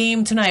won the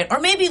game tonight,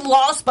 or maybe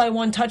lost by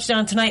one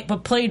touchdown tonight,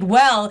 but played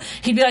well,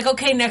 he'd be like,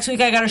 okay, next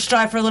week I got to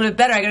strive for a little bit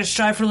better. I got to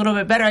strive for a little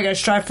bit better. I got to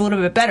strive for a little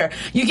bit better.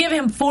 You give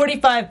him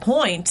 45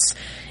 points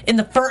in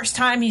the first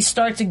time he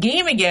starts a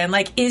game again.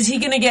 Like, is he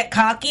going to get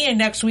cocky and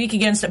next week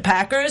against the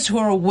Packers, who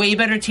are a way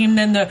better team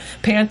than the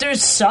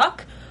Panthers,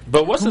 suck?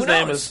 But what's his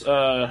name is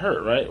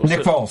hurt, right?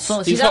 Nick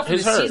Foles. He's out for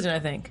the season, I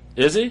think.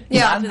 Is he?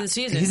 Yeah, out for the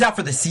season. He's out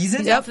for the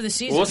season? He's out for the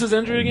season. What's his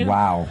injury again?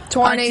 Wow.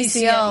 Torn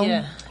ACL.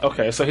 Yeah.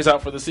 Okay, so he's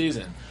out for the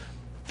season.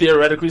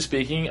 Theoretically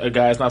speaking, a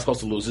guy is not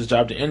supposed to lose his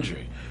job to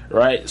injury,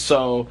 right?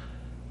 So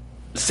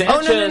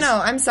Sanchez...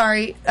 no. I'm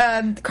sorry.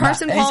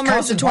 Carson Palmer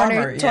is the torn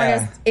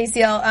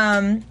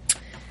ACL.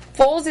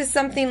 Foles is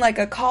something like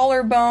a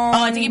collarbone.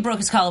 Oh, I think he broke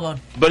his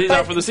collarbone. But he's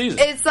out for the season.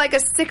 It's like a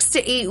 6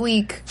 to 8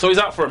 week. So he's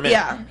out for a minute.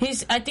 Yeah.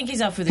 I think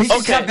he's out for the season.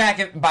 He should come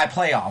back by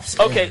playoffs.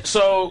 Okay,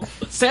 so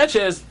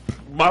Sanchez,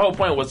 my whole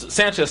point was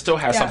Sanchez still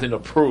has something to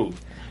prove.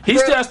 He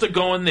still has to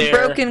go in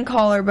there. Broken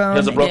collarbone. He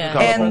has a broken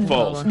collarbone. And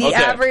Foles. the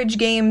average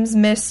games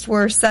missed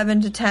were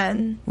 7 to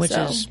 10. Which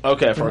is...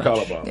 Okay, for a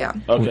collarbone. Yeah.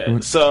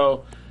 Okay,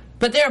 so...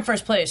 But they're in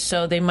first place,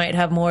 so they might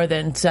have more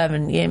than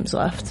 7 games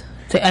left.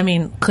 I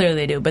mean, clearly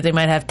they do, but they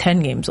might have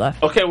 10 games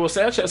left. Okay, well,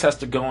 Sanchez has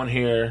to go in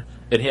here,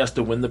 and he has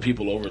to win the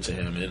people over to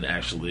him and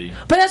actually...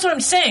 But that's what I'm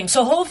saying.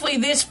 So hopefully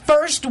this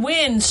first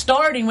win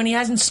starting when he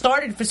hasn't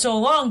started for so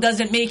long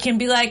doesn't make him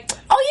be like,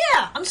 oh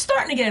yeah, I'm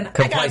starting again.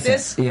 I got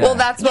this. Yeah. Well,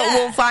 that's what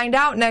we'll find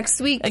out next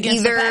week.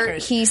 Against the Either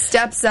Packers. he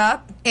steps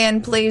up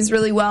and plays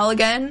really well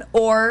again,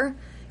 or...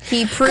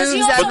 he proves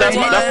But that's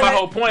my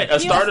whole point. A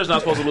starter's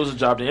not supposed to lose a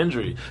job to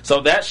injury.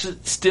 So that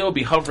should still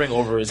be hovering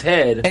over his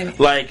head.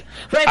 I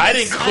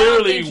didn't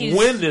clearly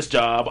win this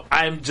job.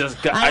 I got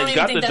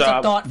the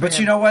job. But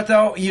you know what,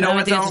 though?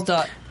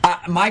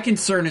 My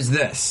concern is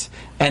this,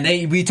 and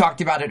we talked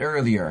about it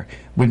earlier.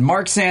 with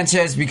Mark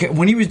Sanchez, because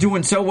when he was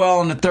doing so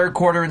well in the third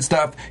quarter and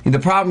stuff, the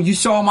problem, you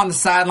saw him on the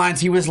sidelines,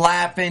 he was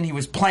laughing, he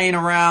was playing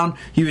around,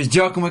 he was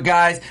joking with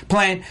guys,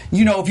 playing.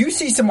 You know, if you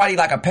see somebody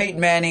like a Peyton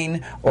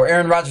Manning or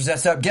Aaron Rodgers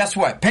that's up, guess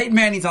what? Peyton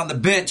Manning's on the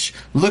bench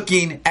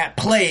looking at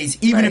plays,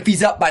 even if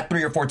he's up by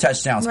 3 or 4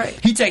 touchdowns. Right.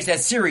 He takes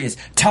that serious.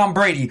 Tom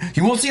Brady,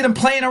 you won't see them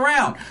playing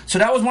around. So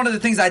that was one of the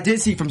things I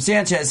did see from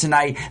Sanchez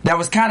tonight that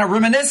was kind of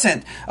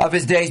reminiscent of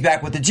his days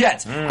back with the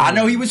Jets. I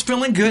know he was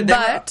feeling good.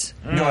 But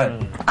go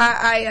ahead.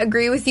 I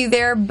agree with you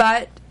there,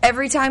 but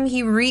every time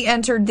he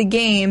re-entered the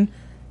game,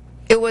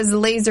 it was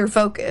laser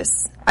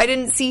focus. I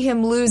didn't see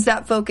him lose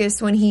that focus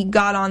when he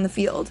got on the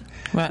field.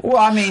 Right. Well,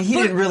 I mean, he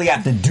didn't really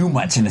have to do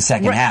much in the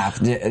second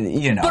half,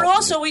 you know. But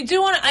also, we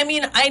do want to, I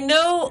mean, I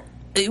know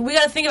we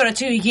got to think about it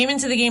too. He came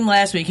into the game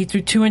last week, he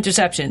threw 2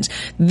 interceptions.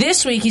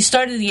 This week, he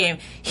started the game.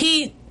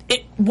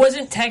 It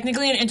wasn't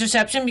technically an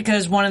interception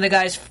because one of the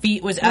guy's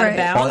feet was out of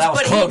bounds, well, that was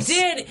but close.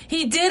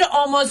 he did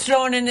almost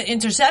throw in an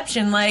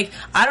interception. Like,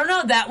 I don't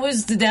know, that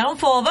was the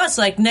downfall of us.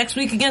 Like, next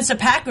week against the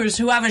Packers,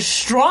 who have a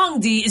strong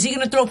D, is he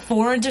going to throw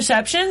 4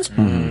 interceptions?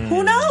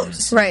 Who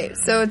knows? Right.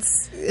 So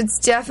it's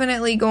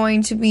definitely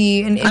going to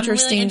be an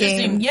interesting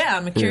game. Yeah,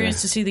 I'm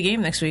curious to see the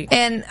game next week.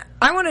 And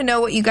I want to know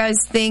what you guys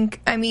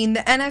think. I mean, the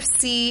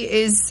NFC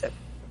is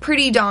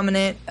pretty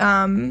dominant.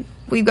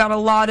 We've got a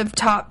lot of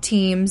top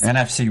teams.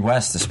 NFC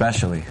West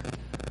especially.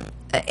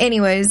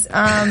 Anyways, so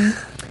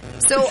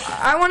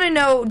I want to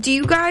know, do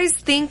you guys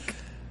think...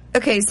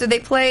 Okay, so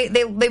they've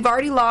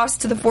already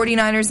lost to the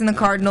 49ers and the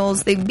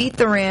Cardinals. They beat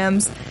the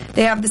Rams.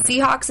 They have the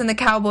Seahawks and the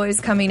Cowboys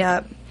coming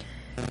up.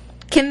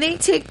 Can they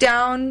take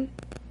down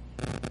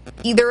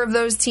either of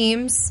those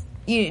teams?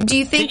 Do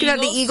you think that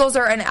the Eagles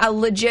are a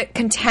legit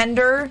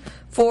contender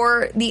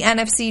for the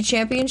NFC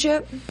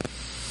Championship?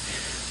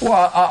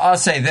 Well, I'll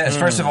say this.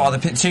 First of all, the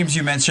teams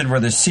you mentioned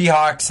were the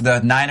Seahawks, the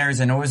Niners,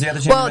 and what was the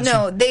other team? Well,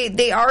 no,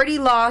 they already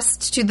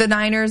lost to the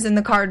Niners and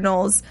the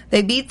Cardinals.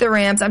 They beat the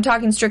Rams. I'm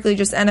talking strictly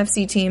just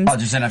NFC teams. Oh,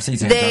 just NFC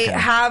teams. They okay.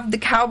 have the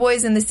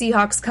Cowboys and the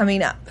Seahawks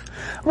coming up.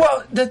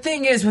 Well, the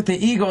thing is with the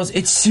Eagles,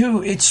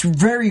 it's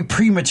very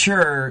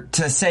premature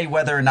to say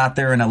whether or not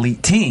they're an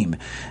elite team.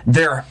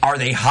 Are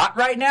they hot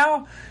right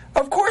now?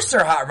 Of course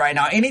they're hot right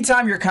now.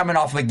 Anytime you're coming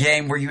off a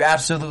game where you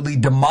absolutely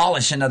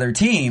demolish another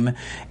team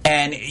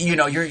and, you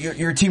know,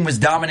 your team was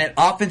dominant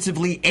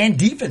offensively and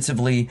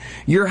defensively,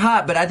 you're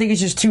hot. But I think it's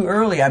just too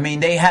early. I mean,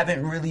 they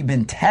haven't really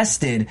been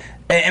tested.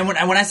 And when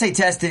I say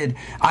tested,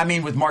 I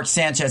mean with Mark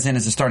Sanchez in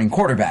as a starting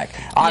quarterback.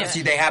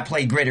 Obviously, they have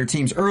played greater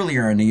teams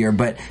earlier in the year,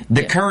 but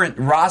the current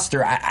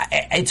roster,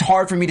 it's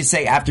hard for me to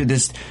say after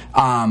this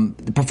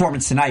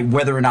performance tonight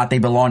whether or not they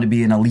belong to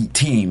be an elite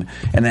team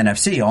in the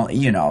NFC,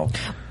 you know.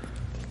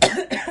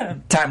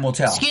 Time will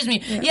tell. Excuse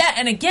me. Yeah,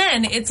 and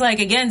again, it's like,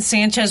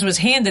 Sanchez was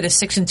handed a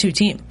 6-2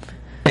 team.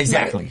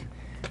 Exactly. Right.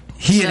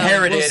 He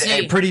inherited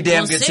a pretty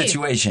damn good see.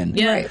 situation.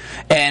 Yeah. Right.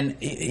 And,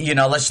 you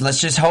know, let's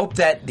just hope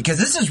that, because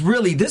this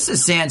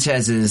is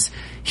Sanchez's,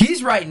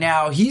 he's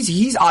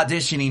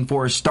auditioning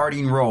for a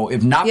starting role,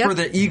 if not for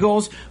the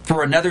Eagles,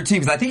 for another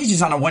team, because I think he's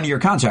just on a 1-year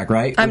contract,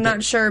 right? I'm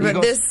not sure,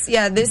 but this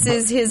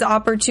is his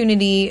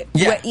opportunity.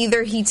 Yeah.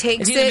 Either he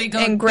takes it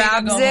and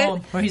grabs it,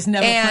 home, or he's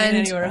never playing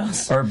anywhere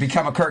else. Or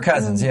become a Kirk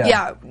Cousins,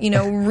 yeah, you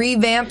know,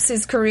 revamps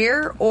his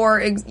career,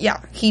 or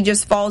he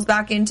just falls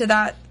back into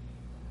that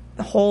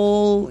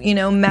whole, you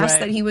know, mess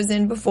that he was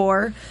in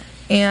before,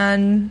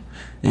 and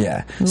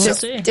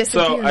just disappears.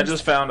 So I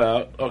just found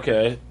out,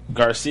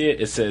 Garcia,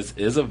 it says,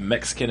 is of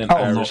Mexican and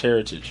Irish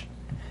heritage.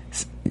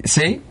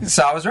 See?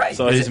 So I was right.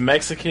 So he's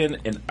Mexican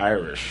and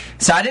Irish.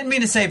 So I didn't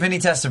mean to say Vinny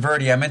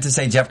Testaverde. I meant to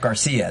say Jeff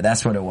Garcia.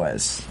 That's what it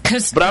was.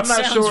 But I'm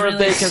not sure if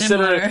they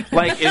consider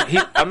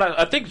similar.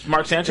 I think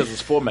Mark Sanchez is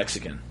full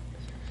Mexican.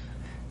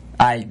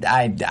 I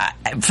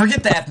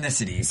forget the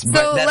ethnicities. So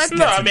but that's,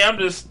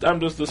 I'm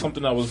just there's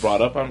something that was brought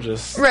up. I'm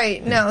just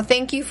right. No,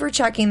 thank you for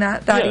checking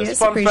that, Thaddeus.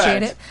 fun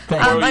Appreciate fact.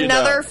 it.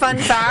 Another fun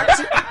fact.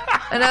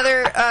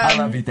 I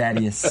love you,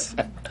 Thaddeus.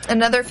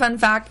 Another fun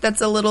fact that's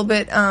a little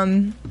bit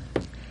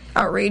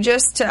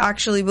outrageous to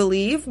actually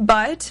believe,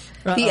 but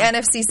the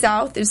NFC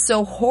South is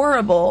so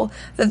horrible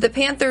that the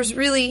Panthers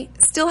really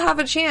still have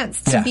a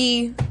chance to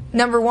be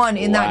number 1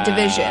 in that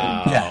division.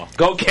 Yeah.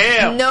 Go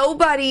Cam!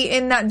 Nobody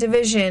in that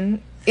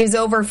division is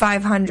over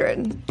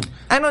 500.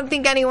 I don't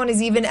think anyone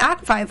is even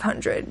at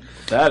 500.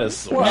 That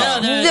is the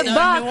Bucks.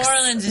 New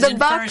Orleans is the in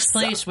Bucks first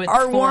place with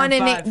are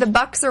 4-5. The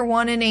Bucks are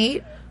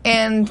 1-8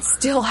 and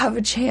still have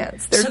a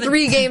chance. They're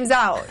 3 games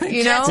out.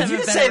 You know. Did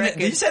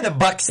you say the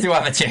Bucks still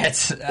have a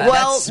chance?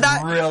 Well,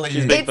 really.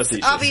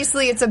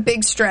 It's a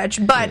big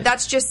stretch, but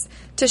that's just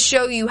to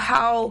show you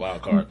how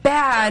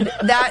bad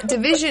that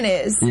division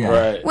is.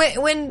 Yeah.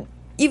 Right. When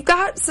you've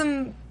got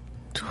some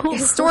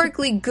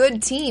historically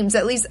good teams,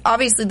 at least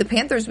obviously the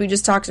Panthers we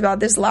just talked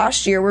about this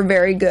last year were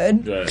very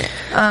good.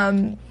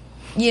 Right.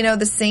 You know,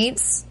 the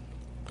Saints,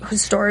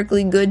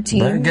 historically good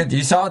team. Very good.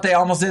 You saw what they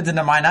almost did to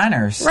the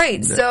Niners.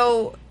 Right.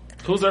 So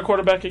who's their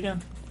quarterback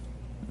again?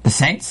 The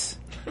Saints.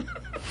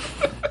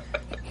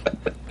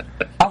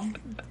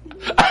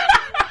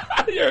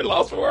 You're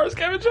lost for words,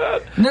 Kevin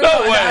John. No,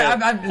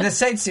 way. the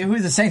Saints.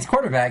 Who's the Saints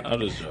quarterback? I'm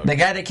just joking. The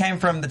guy that came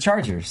from the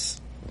Chargers,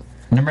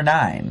 number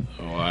 9.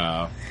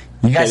 Wow.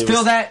 You guys Can't feel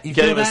even- that? Can't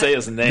feel even that? say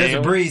his name. There's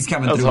a breeze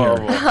coming That's through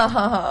horrible.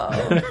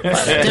 here.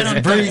 There's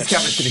a breeze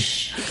coming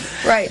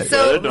through. Right. Yeah,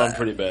 So, they're doing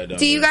pretty bad.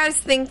 do you guys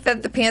think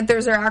that the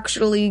Panthers are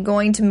actually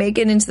going to make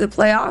it into the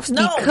playoffs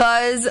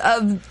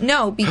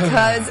No.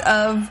 because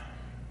of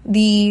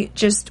the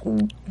just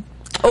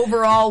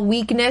overall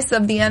weakness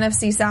of the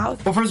NFC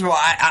South? Well, first of all,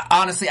 I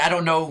honestly I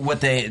don't know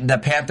what the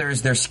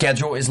Panthers their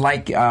schedule is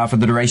like for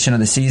the duration of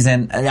the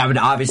season. That would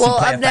obviously Well,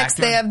 play up a next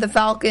factor. they have the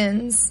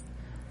Falcons.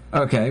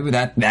 Okay, well,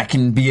 that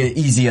can be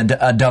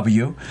a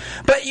W.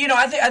 But you know,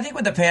 I think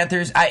with the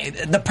Panthers,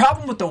 the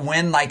problem with the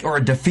win or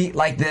a defeat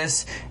like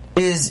this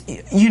is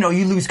you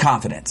lose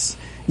confidence.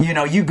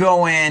 You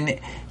go in.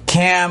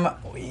 Cam,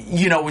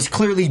 was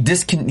clearly he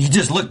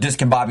just looked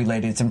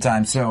discombobulated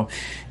sometimes. So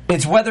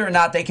it's whether or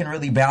not they can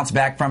really bounce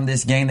back from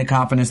this, gain the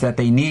confidence that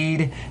they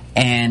need,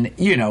 and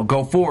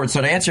go forward. So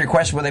to answer your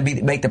question, will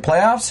they make the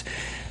playoffs?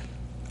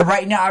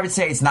 Right now, I would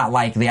say it's not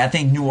likely. I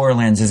think New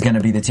Orleans is going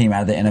to be the team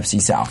out of the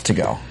NFC South to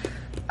go.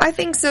 I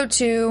think so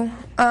too.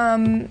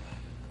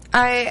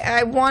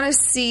 I want to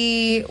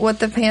see what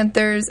the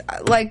Panthers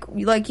like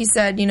you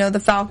said. The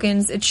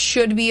Falcons. It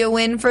should be a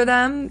win for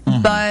them,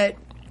 but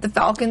the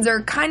Falcons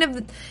are kind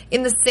of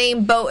in the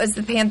same boat as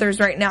the Panthers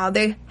right now.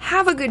 They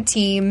have a good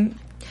team.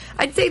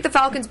 I'd say the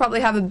Falcons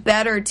probably have a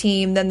better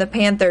team than the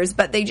Panthers,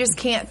 but they just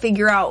can't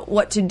figure out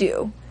what to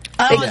do.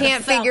 They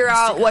can't figure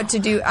out what to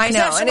do. I They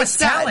know, have so and much it's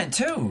sad. talent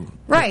too.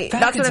 Right. The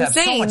That's what Falcons I'm have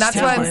so saying. much That's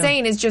what I'm talent.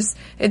 saying. Is just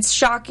it's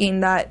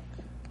shocking that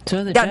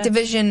So the that Jets.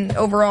 division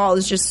overall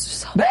is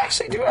just They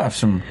actually do have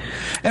some.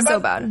 And so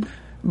bad.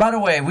 By the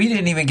way, we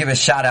didn't even give a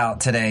shout out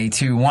today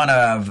to one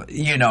of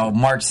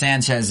Mark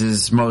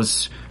Sanchez's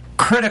most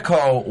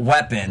critical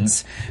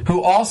weapons,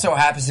 who also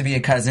happens to be a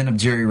cousin of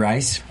Jerry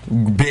Rice,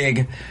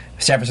 big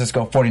San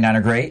Francisco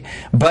 49er great,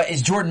 but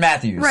is Jordan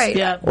Matthews. Right.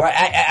 Yeah. Well,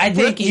 I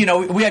think, Rookie.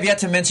 we have yet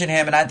to mention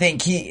him, and I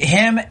think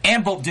him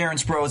and both Darren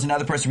Sproles,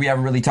 another person we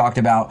haven't really talked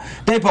about,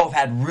 they both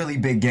had really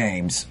big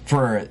games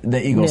for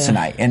the Eagles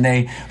tonight. And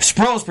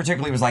Sproles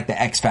particularly was like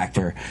the X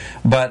factor.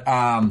 But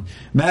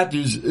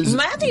Matthews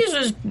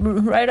was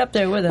right up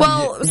there with him.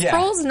 Well, Yeah.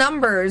 Sproles'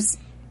 numbers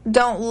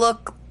don't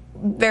look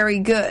very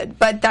good,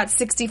 but that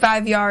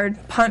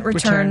 65-yard punt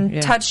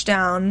return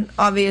touchdown,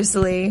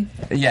 obviously,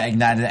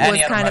 ignited. And was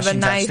he had kind a of a rushing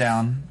knife.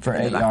 touchdown for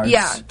 8 yards.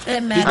 Yeah.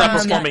 And He's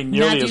not performing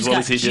nearly Matthews as well got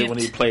as he did when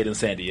he gypped. played in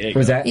San Diego.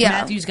 Was that? Yeah.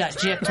 Matthews got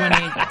gypped when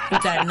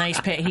with that nice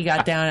pay. He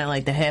got down at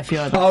like the half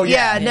yard. Oh,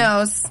 Yeah,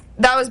 no,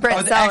 that was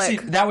Brent Selleck. Actually,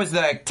 that was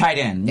the tight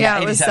end. Yeah,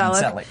 it was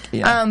 87 Selleck.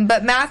 Yeah.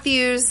 But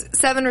Matthews,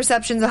 7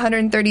 receptions,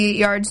 138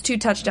 yards, 2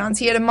 touchdowns.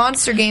 He had a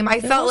monster game. I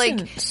felt like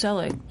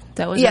Selleck.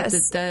 That was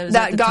yes,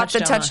 that got the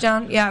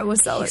touchdown. Yeah, it was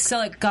Selleck.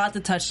 Selleck got the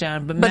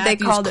touchdown, but But Matthews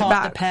they called it caught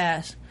back. the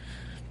pass.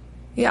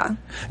 Yeah,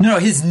 No,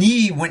 his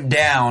knee went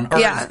down. Or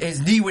Yeah. his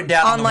knee went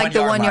down on like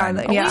the 1 yard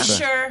line. line. Yeah, Are we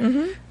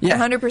sure? Yeah.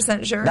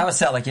 100% sure. That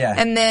was Selleck, yeah.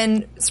 And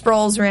then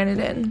Sproles ran it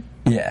in.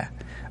 Yeah.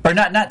 Or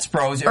not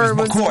Sproles, it Or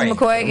was was McCoy.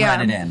 McCoy, yeah.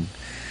 Ran it in.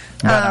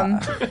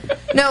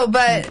 But, No,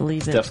 but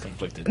Believes it. Steph's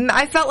conflicted.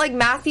 I felt like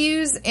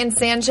Matthews and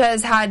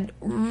Sanchez had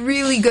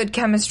really good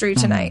chemistry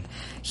tonight.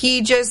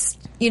 He just,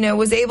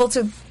 was able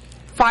to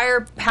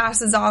fire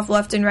passes off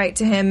left and right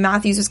to him.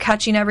 Matthews was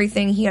catching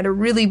everything. He had a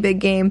really big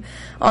game.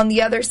 On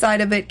the other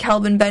side of it,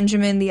 Kelvin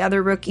Benjamin, the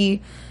other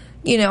rookie,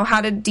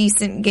 had a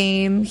decent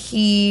game.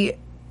 He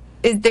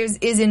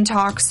is in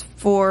talks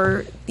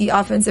for the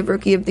Offensive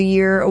Rookie of the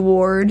Year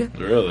award.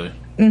 Really?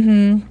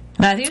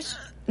 Matthews?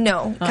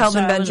 No, Oh, Kelvin sorry, I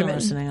wasn't Benjamin.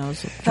 listening. I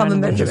was Kelvin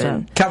trying to look this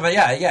Benjamin.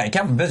 up.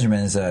 Kelvin Benjamin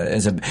is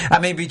a. I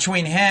mean,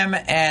 between him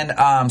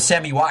and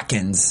Sammy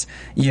Watkins,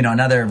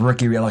 another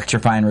rookie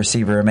electrifying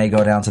receiver, it may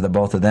go down to the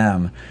both of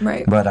them.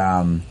 Right. But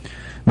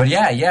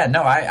yeah,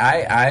 no,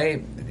 I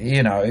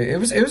it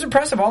was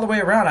impressive all the way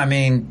around. I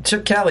mean,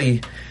 Chip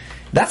Kelly,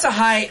 that's a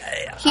high.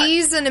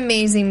 He's an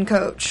amazing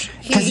coach.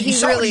 Because He you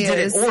saw really what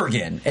he is. did at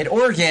Oregon. At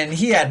Oregon,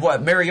 he had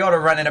Mariota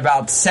running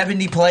about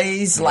 70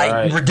 plays,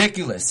 Right.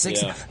 ridiculous.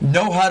 Yeah.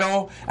 No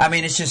huddle. I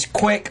mean, it's just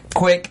quick,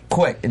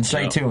 and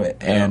straight to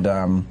it. Yeah.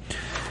 And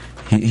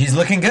he's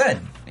looking good.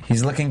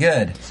 He's looking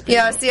good.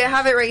 Yeah, see, I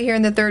have it right here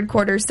in the third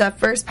quarter stuff.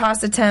 First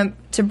pass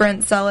attempt to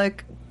Brent Selleck.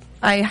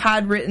 I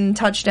had written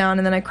touchdown,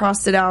 and then I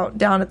crossed it out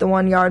down at the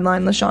 1 yard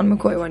line. LaShawn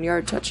McCoy 1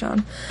 yard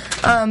touchdown.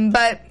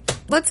 But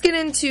let's get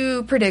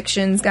into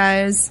predictions,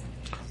 guys.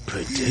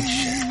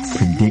 Prediction.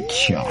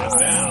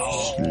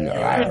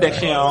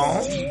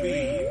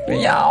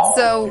 Yeah.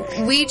 So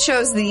we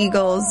chose the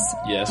Eagles.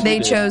 Yes, we They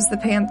did. chose the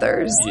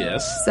Panthers.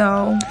 Yes.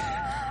 So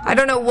I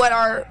don't know what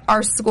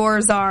our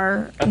scores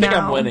are I think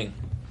now. I'm winning.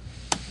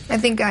 I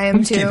think I am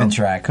Who's too. keeping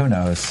track? Who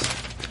knows?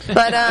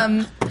 But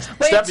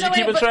Wait, Steph, you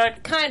keeping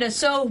track? Kind of.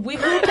 So who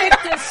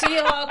picked the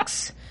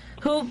Seahawks?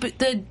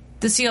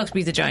 The Seahawks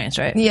beat the Giants,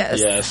 right? yes.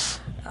 Yes.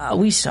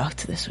 We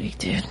sucked this week,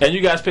 dude. And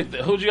you guys picked.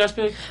 Who'd you guys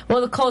pick?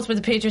 Well, the Colts, but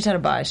the Patriots had a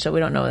bye, so we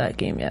don't know that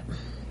game yet.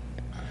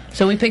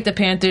 So we picked the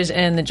Panthers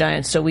and the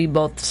Giants, so we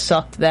both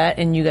sucked that,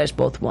 and you guys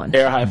both won.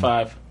 Air high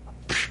five.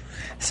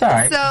 It's all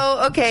right.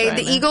 So, okay,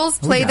 the Eagles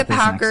play the got this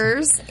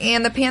Packers,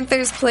 and the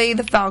Panthers play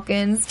the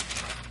Falcons.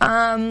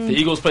 The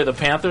Eagles play the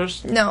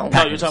Panthers? No.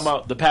 No, you're talking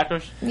about the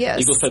Packers? Yes.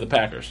 Eagles play the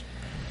Packers.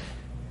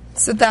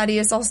 So,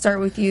 Thaddeus, I'll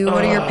start with you.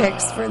 What are your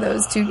picks for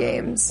those two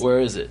games? Where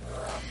is it?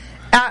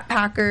 At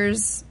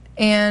Packers,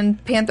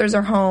 and Panthers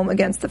are home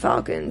against the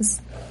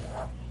Falcons.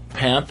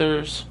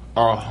 Panthers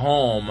are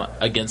home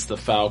against the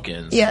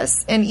Falcons.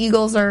 Yes, and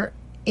Eagles are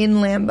in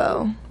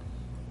Lambeau.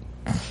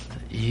 The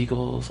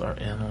Eagles are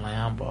in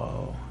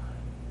Lambeau.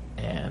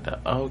 And,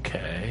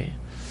 okay.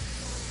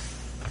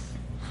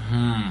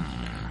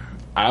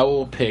 I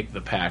will pick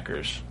the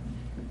Packers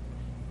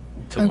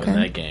to win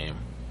that game.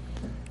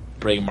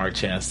 Bring Mark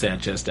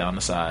Sanchez down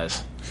to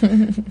size.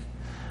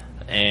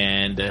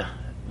 And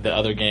the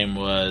other game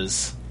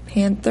was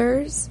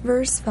Panthers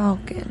versus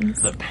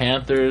Falcons. the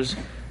Panthers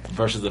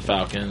versus the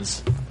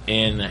Falcons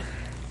in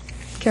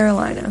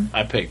Carolina.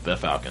 I picked the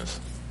Falcons.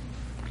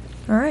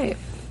 All right.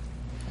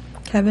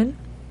 Kevin?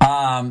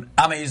 I'm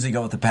gonna usually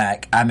go with the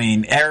Pack. I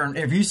mean, Aaron.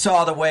 If you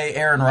saw the way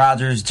Aaron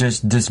Rodgers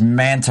just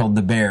dismantled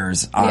the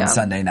Bears on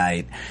Sunday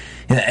night,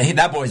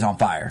 that boy's on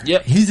fire.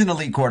 Yep, he's an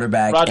elite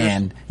quarterback, Rodgers.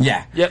 and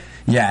yeah.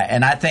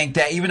 And I think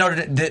that even though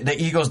the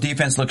Eagles'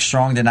 defense looks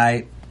strong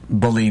tonight,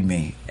 believe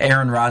me,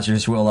 Aaron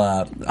Rodgers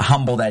will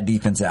humble that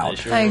defense out.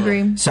 Sure I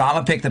agree. So I'm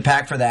going to pick the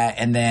Pack for that.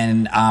 And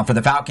then for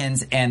the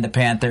Falcons and the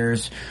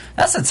Panthers,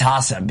 that's a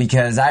toss-up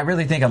because I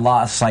really think a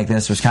loss like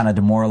this was kind of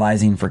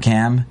demoralizing for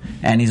Cam,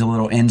 and he's a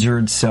little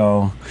injured.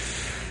 So,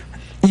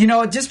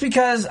 just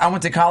because I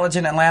went to college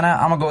in Atlanta,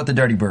 I'm going to go with the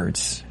Dirty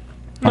Birds.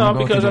 No,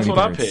 because that's what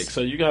I picked.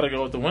 So you got to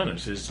go with the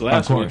winners.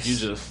 Last week you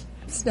just...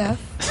 Steph?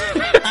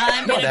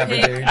 I'm going to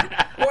pick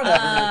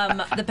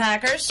the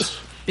Packers.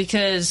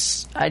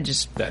 Because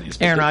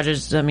Aaron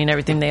Rodgers,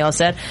 everything they all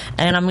said.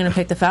 And I'm going to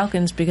pick the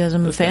Falcons because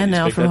I'm a fan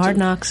now from Hard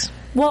Knocks.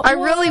 Well, I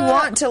really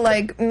want to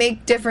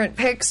make different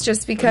picks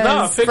just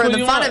because for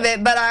the fun of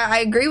it, but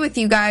I agree with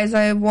you guys.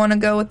 I want to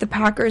go with the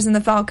Packers and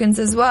the Falcons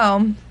as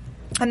well.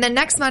 And then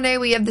next Monday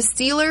we have the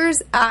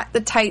Steelers at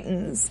the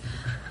Titans.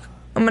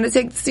 I'm going to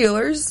take the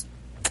Steelers.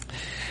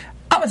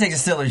 I'm going to take the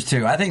Steelers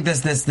too. I think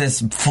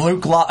this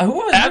fluke loss.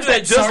 After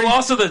they just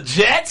lost to the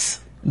Jets?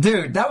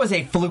 Dude, that was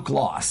a fluke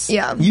loss.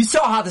 Yeah. You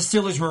saw how the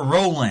Steelers were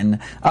rolling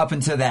up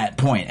until that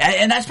point.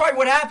 And that's probably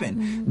what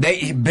happened.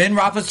 Ben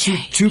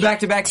Roethlisberger, two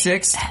back-to-back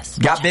six,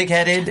 got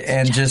big-headed,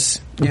 and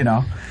just,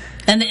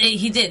 And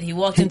he did. He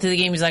walked into the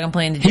game, he's like, I'm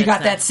playing the Jets. He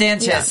got now. that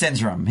Sanchez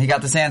syndrome. He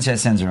got the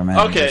Sanchez syndrome. Man.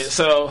 Okay,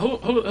 so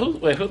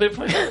who they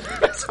playing?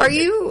 Are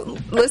you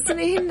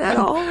listening at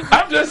all?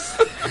 I'm just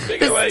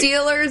thinking the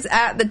Steelers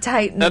at the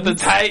Titans. At the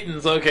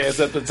Titans, okay. It's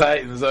at the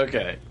Titans,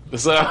 okay.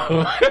 So,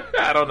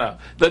 I don't know.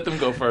 Let them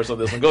go first on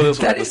this one. Go this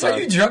one. Are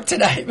you drunk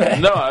tonight, man?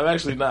 No, I'm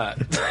actually not.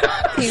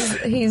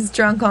 he's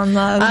drunk on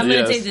love. I'm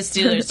going to take the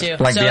Steelers, too.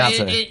 Like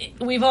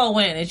so we've all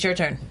win. It's your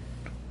turn.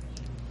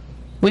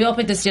 We all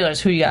picked the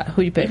Steelers. Who you got?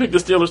 Who you pick? You pick the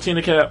Steelers,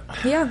 Tina Cap.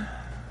 Yeah.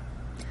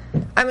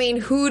 I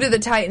mean, who do the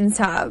Titans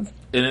have?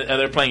 And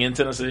they're playing in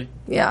Tennessee?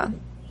 Yeah.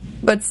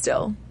 But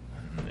still.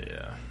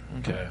 Yeah.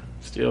 Okay.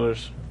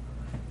 Steelers.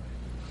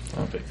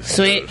 I'll pick the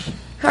Steelers. Sweet.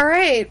 All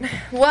right.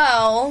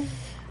 Well...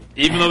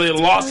 Even though they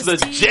lost to the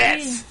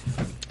Jets.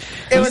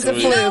 It was a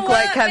fluke,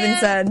 like Kevin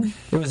said.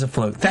 It was a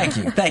fluke.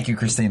 Thank you,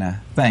 Christina.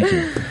 Thank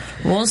you.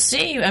 We'll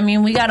see.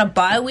 We got a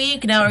bye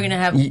week. Now we're going to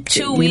have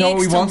 2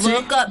 weeks to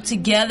look up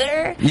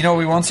together. You know what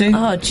we won't see?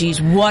 Oh, jeez.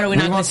 What are we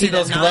not going to see?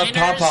 Those glove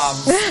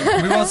pom-poms.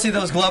 We won't see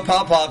those glove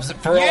pom-poms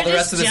for all the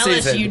rest of the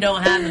season. You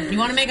don't have them. You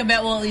want to make a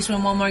bet we'll at least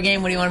win one more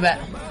game? What do you want to bet?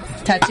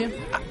 Tattoo?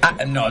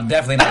 No,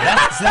 definitely not.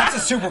 That's a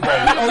Super Bowl.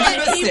 Oh, you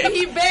missed it.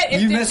 He bet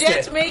if the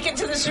Jets make it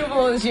to the Super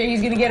Bowl this year, he's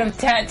going to get a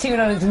tattooed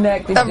on his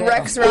neck. A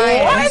Rex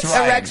Ryan. What? A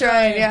Rex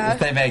Ryan, yeah. If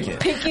they make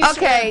it.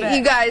 Okay,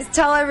 you guys,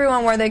 tell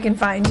everyone where they can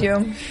find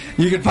you.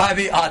 You can find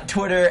me on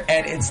Twitter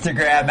and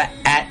Instagram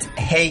at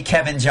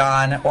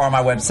HeyKevinJohn or on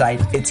my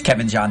website, it's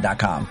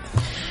kevinjohn.com.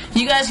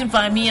 You guys can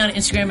find me on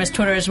Instagram as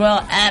Twitter as well,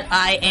 at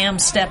I am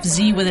Steph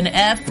Z with an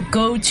F.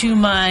 Go to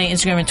my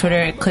Instagram and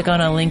Twitter, click on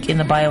a link in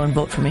the bio and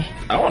vote for me.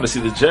 I want to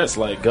see the Jets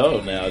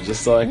go now,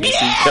 just so I can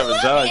see Kevin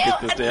John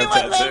get this damn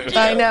tattoo.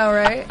 I know,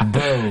 right?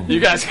 Boom. You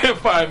guys can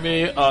find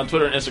me on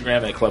Twitter and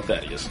Instagram at Club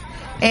Thaddeus.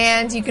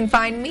 And you can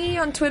find me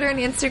on Twitter and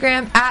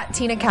Instagram at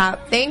Tina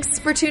Cap. Thanks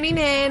for tuning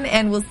in,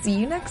 and we'll see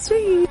you next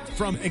week.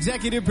 From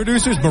executive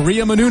producers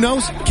Maria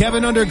Menounos,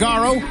 Kevin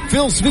Undergaro,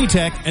 Phil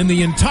Svitek, and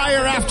the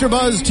entire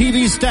AfterBuzz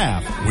TV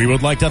staff, we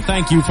would like to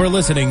thank you for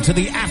listening to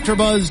the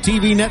AfterBuzz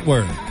TV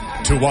network.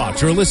 To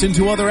watch or listen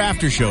to other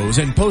after shows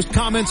and post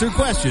comments or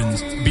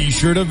questions, be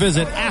sure to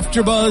visit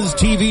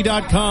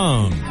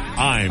AfterBuzzTV.com.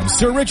 I'm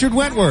Sir Richard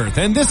Wentworth,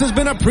 and this has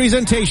been a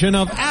presentation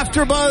of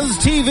AfterBuzz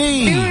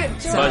TV.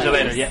 Buzz you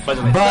later. Yeah, buzz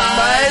you later.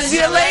 Buzz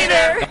you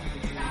later.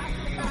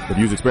 The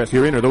views expressed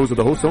herein are those of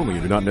the hosts only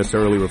and do not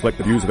necessarily reflect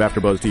the views of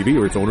AfterBuzz TV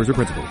or its owners or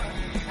principals.